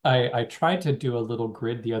tried to do a little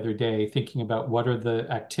grid the other day, thinking about what are the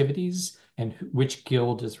activities and which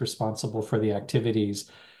guild is responsible for the activities.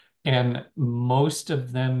 And most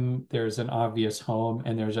of them, there's an obvious home,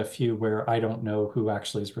 and there's a few where I don't know who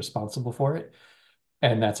actually is responsible for it,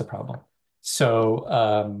 and that's a problem. So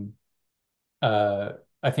uh,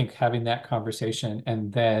 I think having that conversation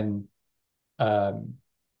and then um,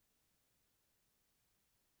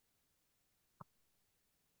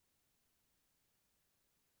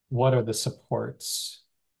 what are the supports?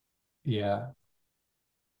 Yeah.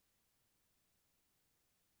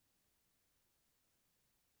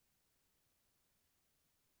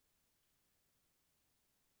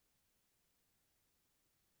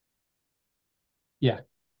 Yeah.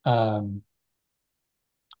 Um,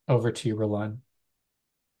 over to you, Roland.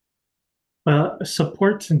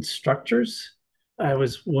 Supports and structures. I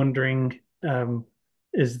was wondering,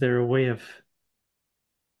 is there a way of,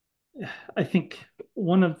 I think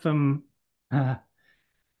one of them, uh,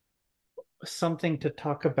 something to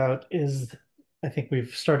talk about is, I think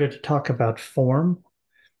we've started to talk about form.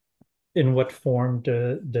 In what form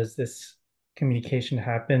does this communication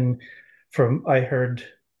happen? I heard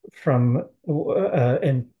from,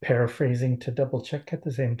 and paraphrasing to double check at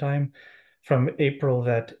the same time, from April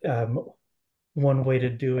that one way to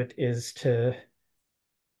do it is to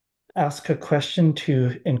ask a question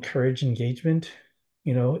to encourage engagement,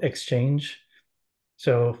 exchange.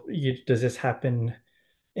 So does this happen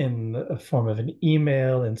in the form of an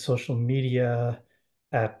email, in social media,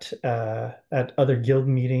 at other guild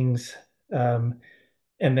meetings? And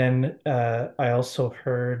then I also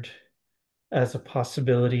heard as a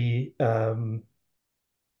possibility the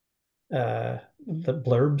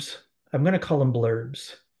blurbs. I'm going to call them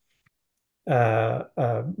blurbs.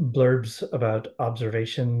 Blurbs about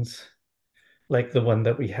observations, like the one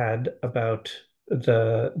that we had about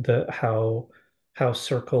the how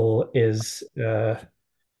Circle is sort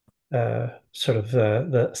of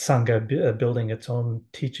the Sangha building its own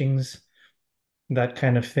teachings, that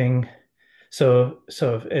kind of thing. So those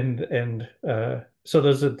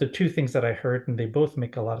are the two things that I heard, and they both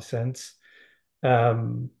make a lot of sense.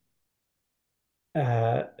 Um,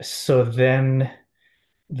 so then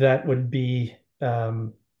that would be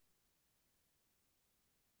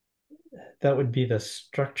the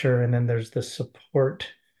structure, and then there's the support,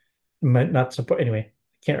 might not support anyway.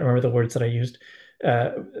 I can't remember the words that I used.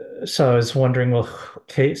 Uh, so I was wondering, well,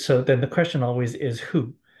 okay, so then the question always is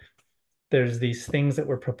who? There's these things that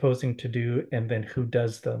we're proposing to do, and then who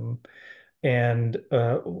does them? And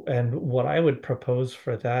what I would propose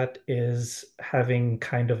for that is having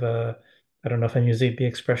kind of a, I don't know if I'm using the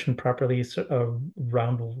expression properly, so a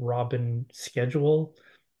round robin schedule,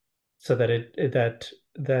 so that it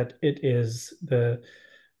is the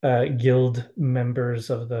guild members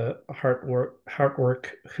of the Heartwork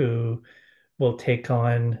who will take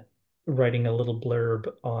on writing a little blurb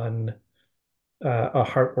on a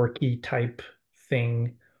Heartworky type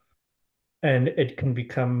thing, and it can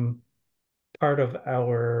become part of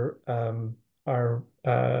our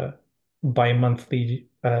bi-monthly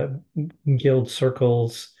guild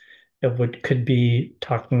circles. Could be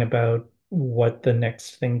talking about what the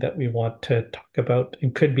next thing that we want to talk about.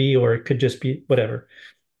 It could be, or it could just be whatever.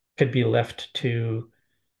 Could be left to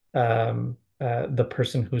the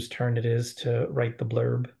person whose turn it is to write the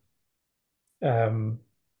blurb. Um,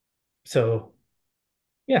 so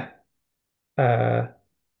yeah, uh,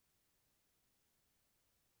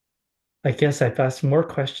 I guess I've asked more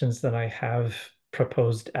questions than I have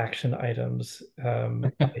proposed action items.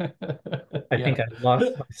 I think Yeah. I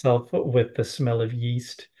lost myself with the smell of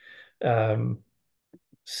yeast. Um,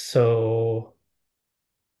 so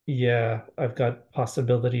yeah, I've got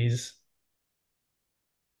possibilities.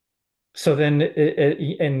 So then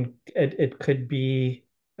it could be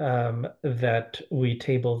that we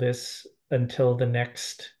table this until the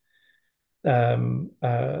next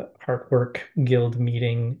Heartwork Guild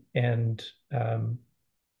meeting, and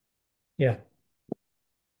yeah.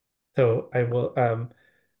 So I will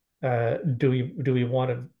do we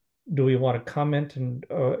want to do we want to comment and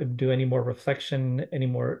do any more reflection, any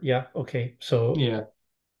more? Yeah, okay. So Yeah.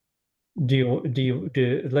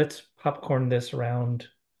 let's popcorn this around.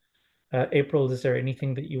 April, is there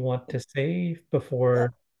anything that you want to say Yeah,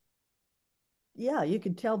 before? yeah, you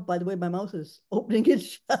can tell by the way my mouth is opening and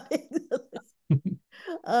shutting.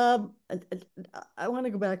 I want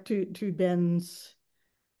to go back to Ben's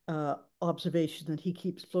observation that he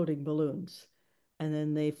keeps floating balloons, and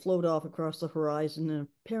then they float off across the horizon and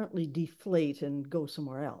apparently deflate and go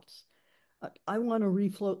somewhere else. I want to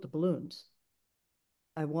refloat the balloons.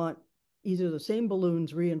 I want either the same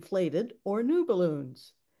balloons reinflated or new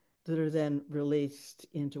balloons that are then released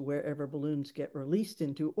into wherever balloons get released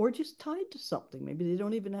into, or just tied to something. Maybe they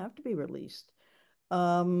don't even have to be released.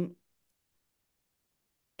 Um,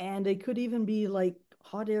 and they could even be like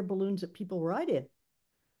hot air balloons that people ride in.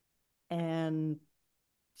 And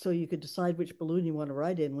so you could decide which balloon you want to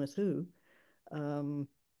ride in with who, um,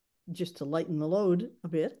 just to lighten the load a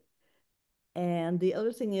bit. And the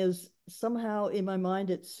other thing is, somehow in my mind,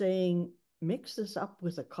 it's saying mix this up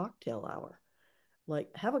with a cocktail hour.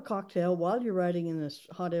 Like, have a cocktail while you're riding in this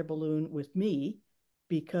hot air balloon with me,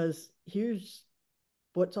 because here's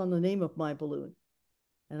what's on the name of my balloon.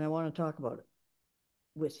 And I want to talk about it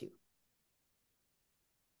with you.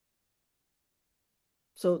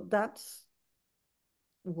 So that's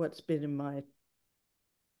what's been in my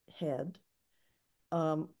head.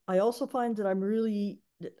 I also find that I'm really,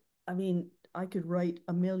 I mean, I could write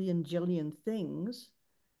a million jillion things,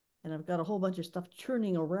 and I've got a whole bunch of stuff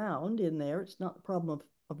churning around in there. It's not the problem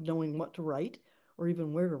of knowing what to write or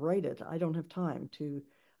even where to write it. I don't have time to.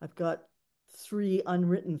 I've got three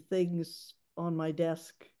unwritten things on my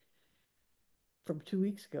desk from 2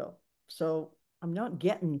 weeks ago. So I'm not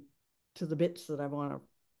getting to the bits that I want to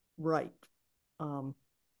write. Um,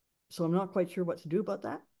 so I'm not quite sure what to do about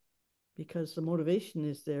that because the motivation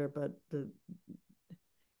is there, but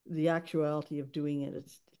the actuality of doing it,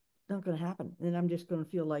 it's not going to happen. And I'm just going to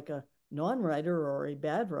feel like a non-writer or a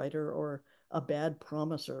bad writer or a bad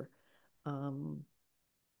promiser. Um,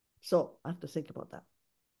 so I have to think about that.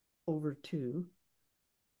 Over to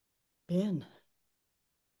Ben.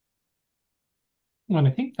 Well, and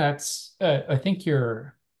I think I think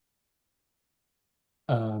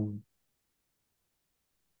um,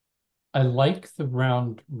 I like the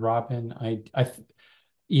round robin.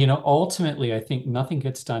 Ultimately, I think nothing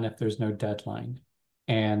gets done if there's no deadline.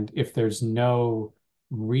 And if there's no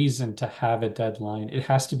reason to have a deadline, it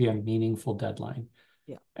has to be a meaningful deadline.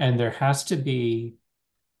 Yeah. And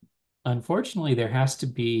unfortunately, there has to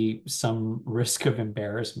be some risk of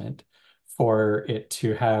embarrassment for it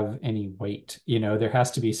to have any weight. There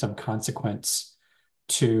has to be some consequence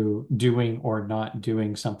to doing or not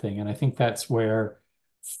doing something. And I think that's where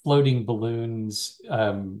floating balloons,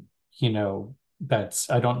 I don't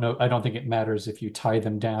know, I don't think it matters if you tie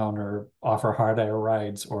them down or offer hard air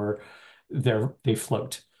rides or they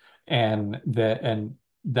float. And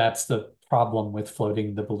that's the problem with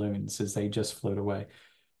floating the balloons is they just float away.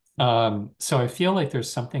 So I feel like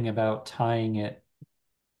there's something about tying it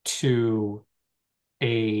to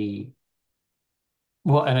a,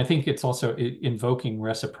 well, and I think it's also invoking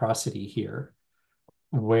reciprocity here,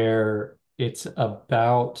 where it's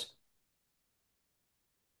about,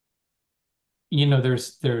 you know,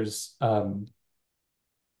 there's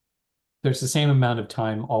the same amount of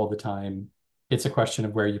time all the time. It's a question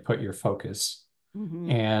of where you put your focus. Mm-hmm.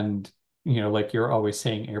 And, like you're always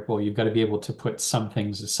saying, April, you've got to be able to put some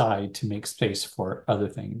things aside to make space for other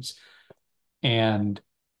things. And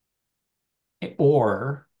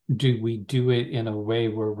Or do we do it in a way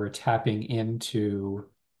where we're tapping into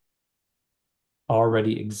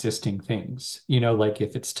already existing things? Like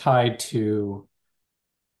if it's tied to,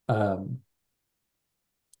 um,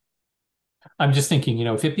 I'm just thinking,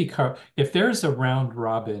 if there's a round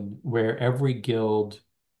robin where every guild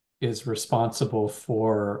is responsible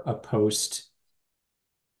for a post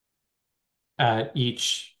at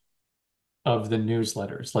each of the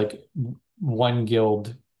newsletters, like one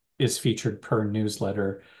guild is featured per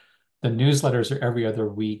newsletter. The newsletters are every other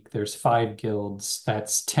week. There's 5 guilds.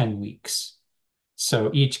 That's 10 weeks.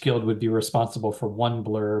 So each guild would be responsible for one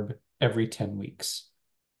blurb every 10 weeks,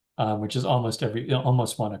 which is almost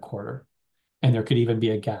one a quarter. And there could even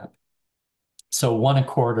be a gap. So one a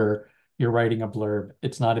quarter, you're writing a blurb.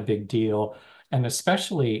 It's not a big deal. And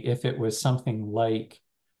especially if it was something like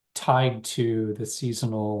tied to the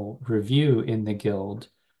seasonal review in the guild,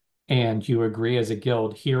 and you agree as a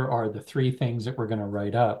guild, here are the 3 things that we're going to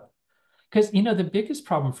write up. Because, the biggest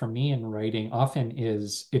problem for me in writing often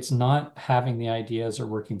is it's not having the ideas or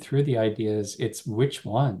working through the ideas, it's which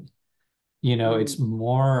one. Mm.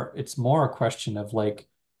 It's more a question of like,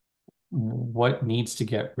 what needs to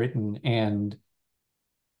get written. And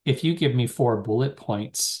if you give me 4 bullet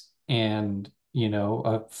points and,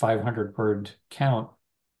 a 500 word count,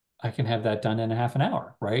 I can have that done in a half an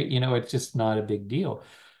hour, right? It's just not a big deal.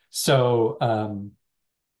 So,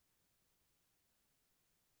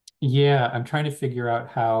 yeah, I'm trying to figure out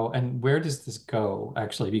how and where does this go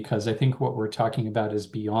actually, because I think what we're talking about is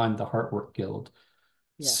beyond the Heartwork Guild.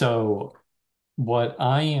 Yes. So, what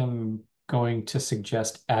I am going to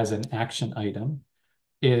suggest as an action item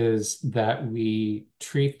is that we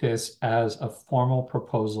treat this as a formal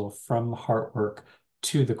proposal from Heartwork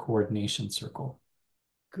to the coordination circle.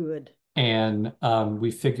 Good. And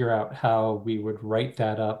we figure out how we would write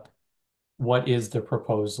that up. What is the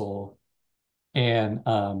proposal? And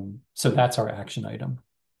so that's our action item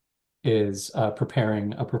is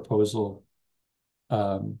preparing a proposal.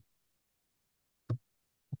 Um,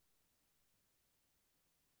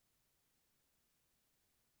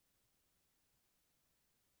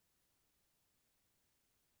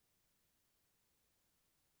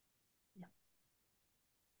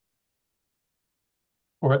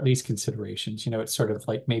 or at least considerations. It's sort of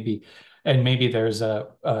like maybe there's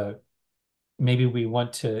maybe we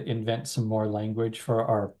want to invent some more language for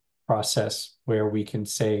our process where we can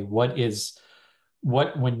say what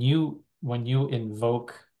when you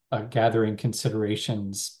invoke a gathering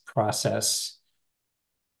considerations process,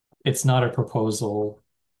 it's not a proposal.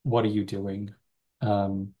 What are you doing?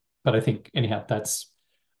 But I think anyhow, that's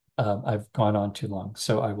I've gone on too long,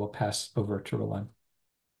 so I will pass over to Roland.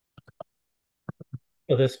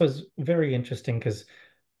 Well, this was very interesting because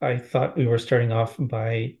I thought we were starting off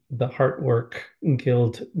by the Heartwork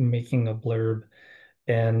Guild making a blurb,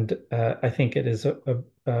 and I think it is a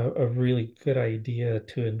really good idea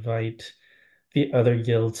to invite the other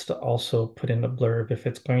guilds to also put in a blurb. If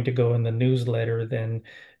it's going to go in the newsletter, then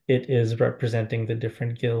it is representing the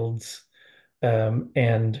different guilds.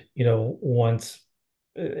 And once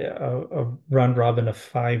a run robin of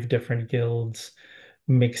 5 different guilds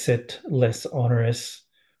makes it less onerous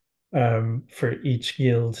for each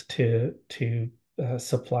guild to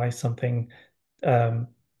supply something. Um,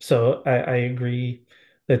 so I agree.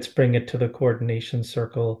 Let's bring it to the coordination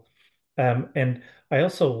circle. And I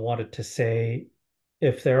also wanted to say,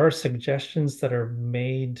 if there are suggestions that are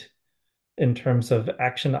made in terms of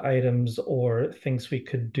action items or things we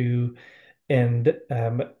could do, and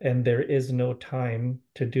there is no time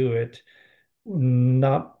to do it,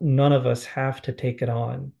 none of us have to take it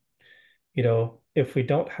on. If we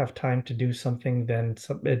don't have time to do something, then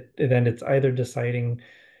it's either deciding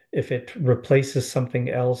if it replaces something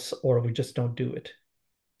else or we just don't do it.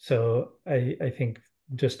 So I think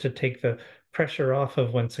just to take the pressure off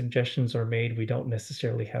of when suggestions are made, we don't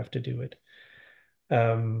necessarily have to do it.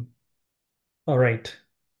 Um, all right.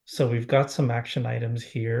 So we've got some action items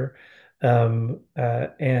here.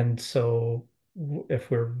 And so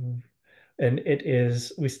if we're, and it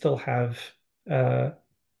is, we still have, uh,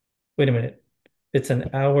 wait a minute. It's an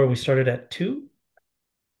hour. We started at 2.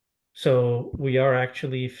 So we are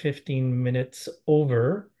actually 15 minutes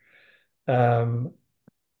over. Um,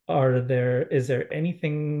 is there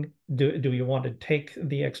anything, do we want to take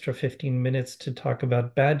the extra 15 minutes to talk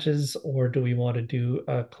about badges, or do we want to do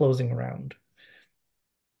a closing round?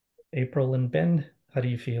 April and Ben, how do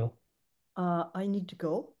you feel? I need to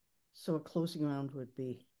go, so a closing round would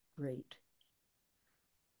be great.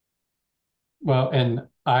 Well, and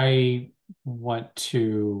I want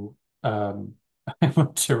to I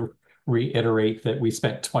want to reiterate that we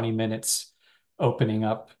spent 20 minutes opening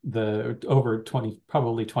up the over 20,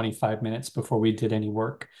 probably 25 minutes before we did any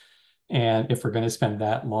work. And if we're going to spend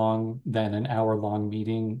that long, then an hour-long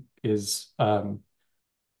meeting is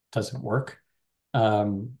doesn't work.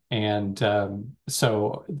 And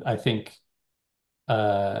so I think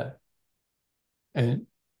uh and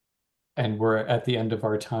and we're at the end of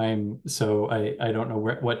our time, so I don't know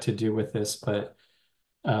what to do with this, but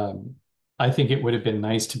um, I think it would have been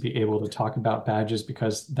nice to be able to talk about badges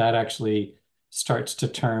because that actually starts to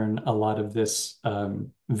turn a lot of this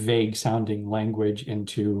vague sounding language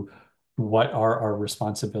into what are our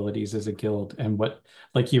responsibilities as a guild and what,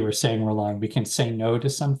 like you were saying, Roland, we can say no to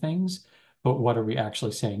some things, but what are we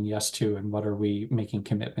actually saying yes to and what are we making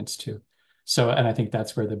commitments to? So, and I think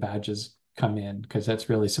that's where the badges come in because that's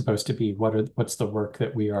really supposed to be what's the work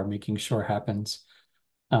that we are making sure happens.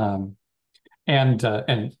 Um, and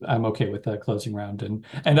I'm okay with the closing round.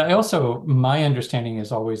 And I also my understanding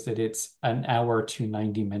is always that it's an hour to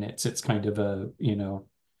 90 minutes. It's kind of a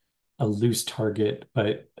loose target,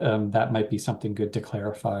 but that might be something good to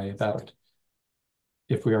clarify about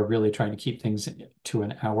if we are really trying to keep things to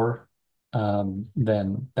an hour,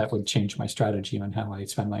 then that would change my strategy on how I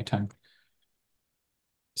spend my time.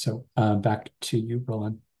 So back to you,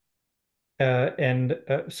 Roland.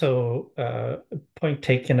 Point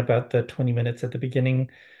taken about the 20 minutes at the beginning.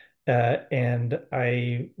 And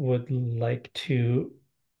I would like to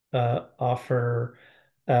offer,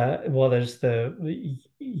 well, there's the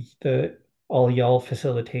all y'all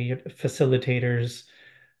facilitators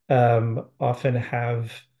often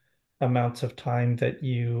have amounts of time that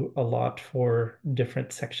you allot for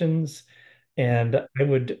different sections. And I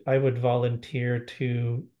would volunteer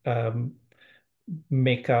to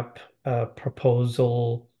make up a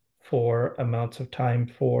proposal for amounts of time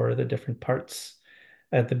for the different parts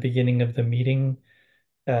at the beginning of the meeting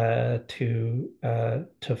to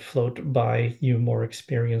float by you more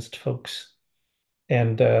experienced folks.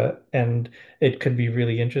 And it could be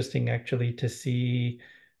really interesting actually to see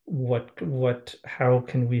what how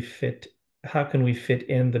can we fit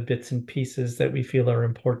in the bits and pieces that we feel are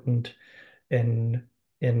important in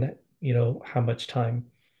how much time.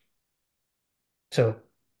 So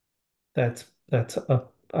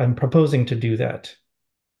I'm proposing to do that,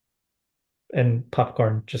 and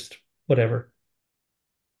popcorn, just whatever.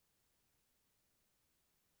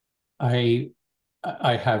 I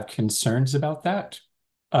I have concerns about that.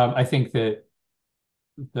 I think that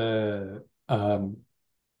the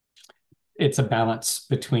it's a balance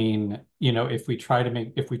between, if we try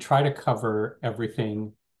to cover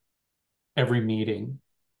everything every meeting,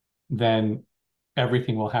 then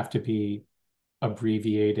everything will have to be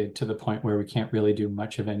abbreviated to the point where we can't really do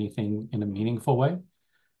much of anything in a meaningful way.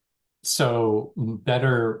 So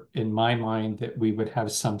better in my mind that we would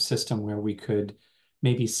have some system where we could,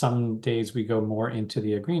 maybe some days we go more into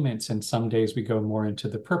the agreements, and some days we go more into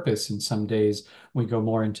the purpose, and some days we go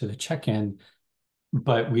more into the check-in,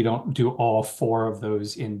 but we don't do all four of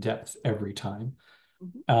those in depth every time.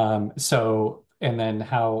 Mhm. And then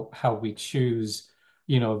how we choose,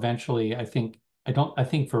 eventually, I think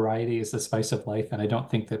variety is the spice of life, and I don't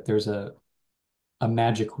think that there's a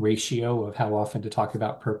magic ratio of how often to talk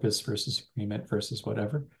about purpose versus agreement versus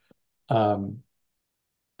whatever. Um,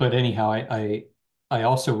 but anyhow, I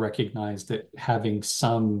also recognize that having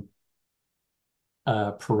some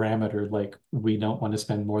parameter, like we don't want to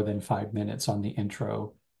spend more than 5 minutes on the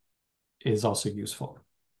intro, is also useful.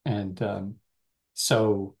 And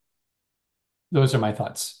so those are my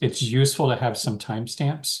thoughts. It's useful to have some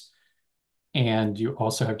timestamps, and you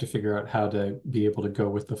also have to figure out how to be able to go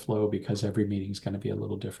with the flow because every meeting is going to be a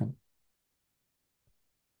little different.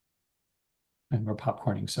 And we're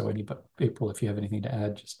popcorning, so April, if you have anything to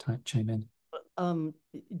add, just chime in. Um,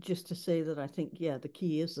 just to say that I think, yeah, the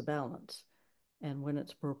key is the balance, and when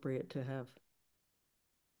it's appropriate to have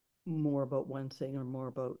more about one thing or more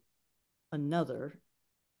about another.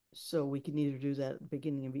 So we can either do that at the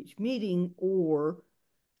beginning of each meeting or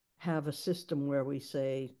have a system where we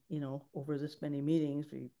say, over this many meetings,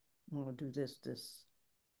 we want to do this, this,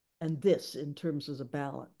 and this in terms of the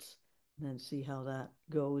balance, and then see how that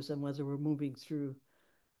goes and whether we're moving through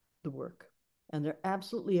the work. And there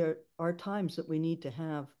absolutely are times that we need to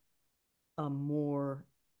have a more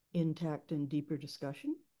intact and deeper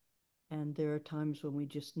discussion. And there are times when we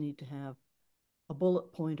just need to have a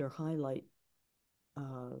bullet point or highlight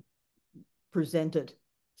uh, presented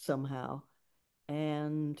somehow.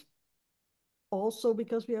 And also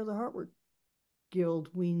because we are the Heartwork Guild,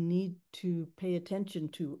 we need to pay attention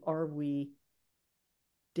to, are we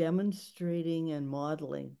demonstrating and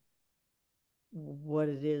modeling what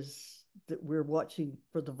it is that we're watching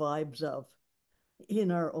for the vibes of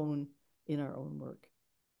in our own work.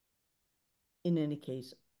 In any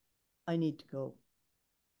case, I need to go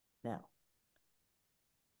now.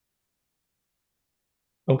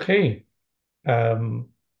 Okay. Um,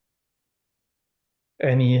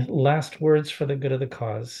 any last words for the good of the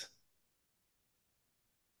cause?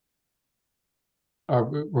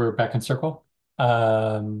 We're back in circle.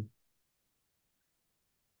 Um,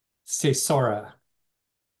 Cesora.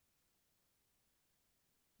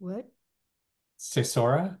 What?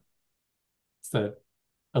 Cesora? It's the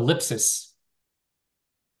ellipsis.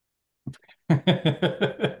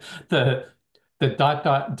 The dot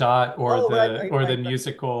dot dot, or Oh, right, the right, right, right,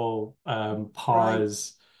 musical right,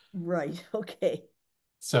 pause. right. Okay.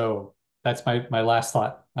 So that's my last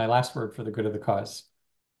thought, my last word for the good of the cause.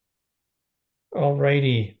 All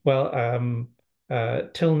righty. Well,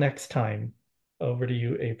 till next time, over to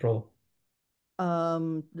you, April.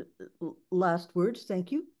 Um, Last words.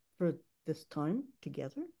 Thank you for this time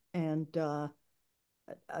together. And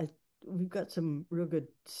I we've got some real good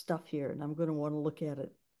stuff here, and I'm going to want to look at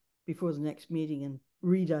it before the next meeting and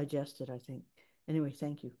redigest it, I think. Anyway,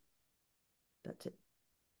 thank you. That's it.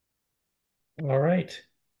 All right.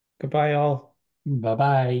 Goodbye, all. Bye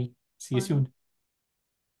bye. See you Bye. soon.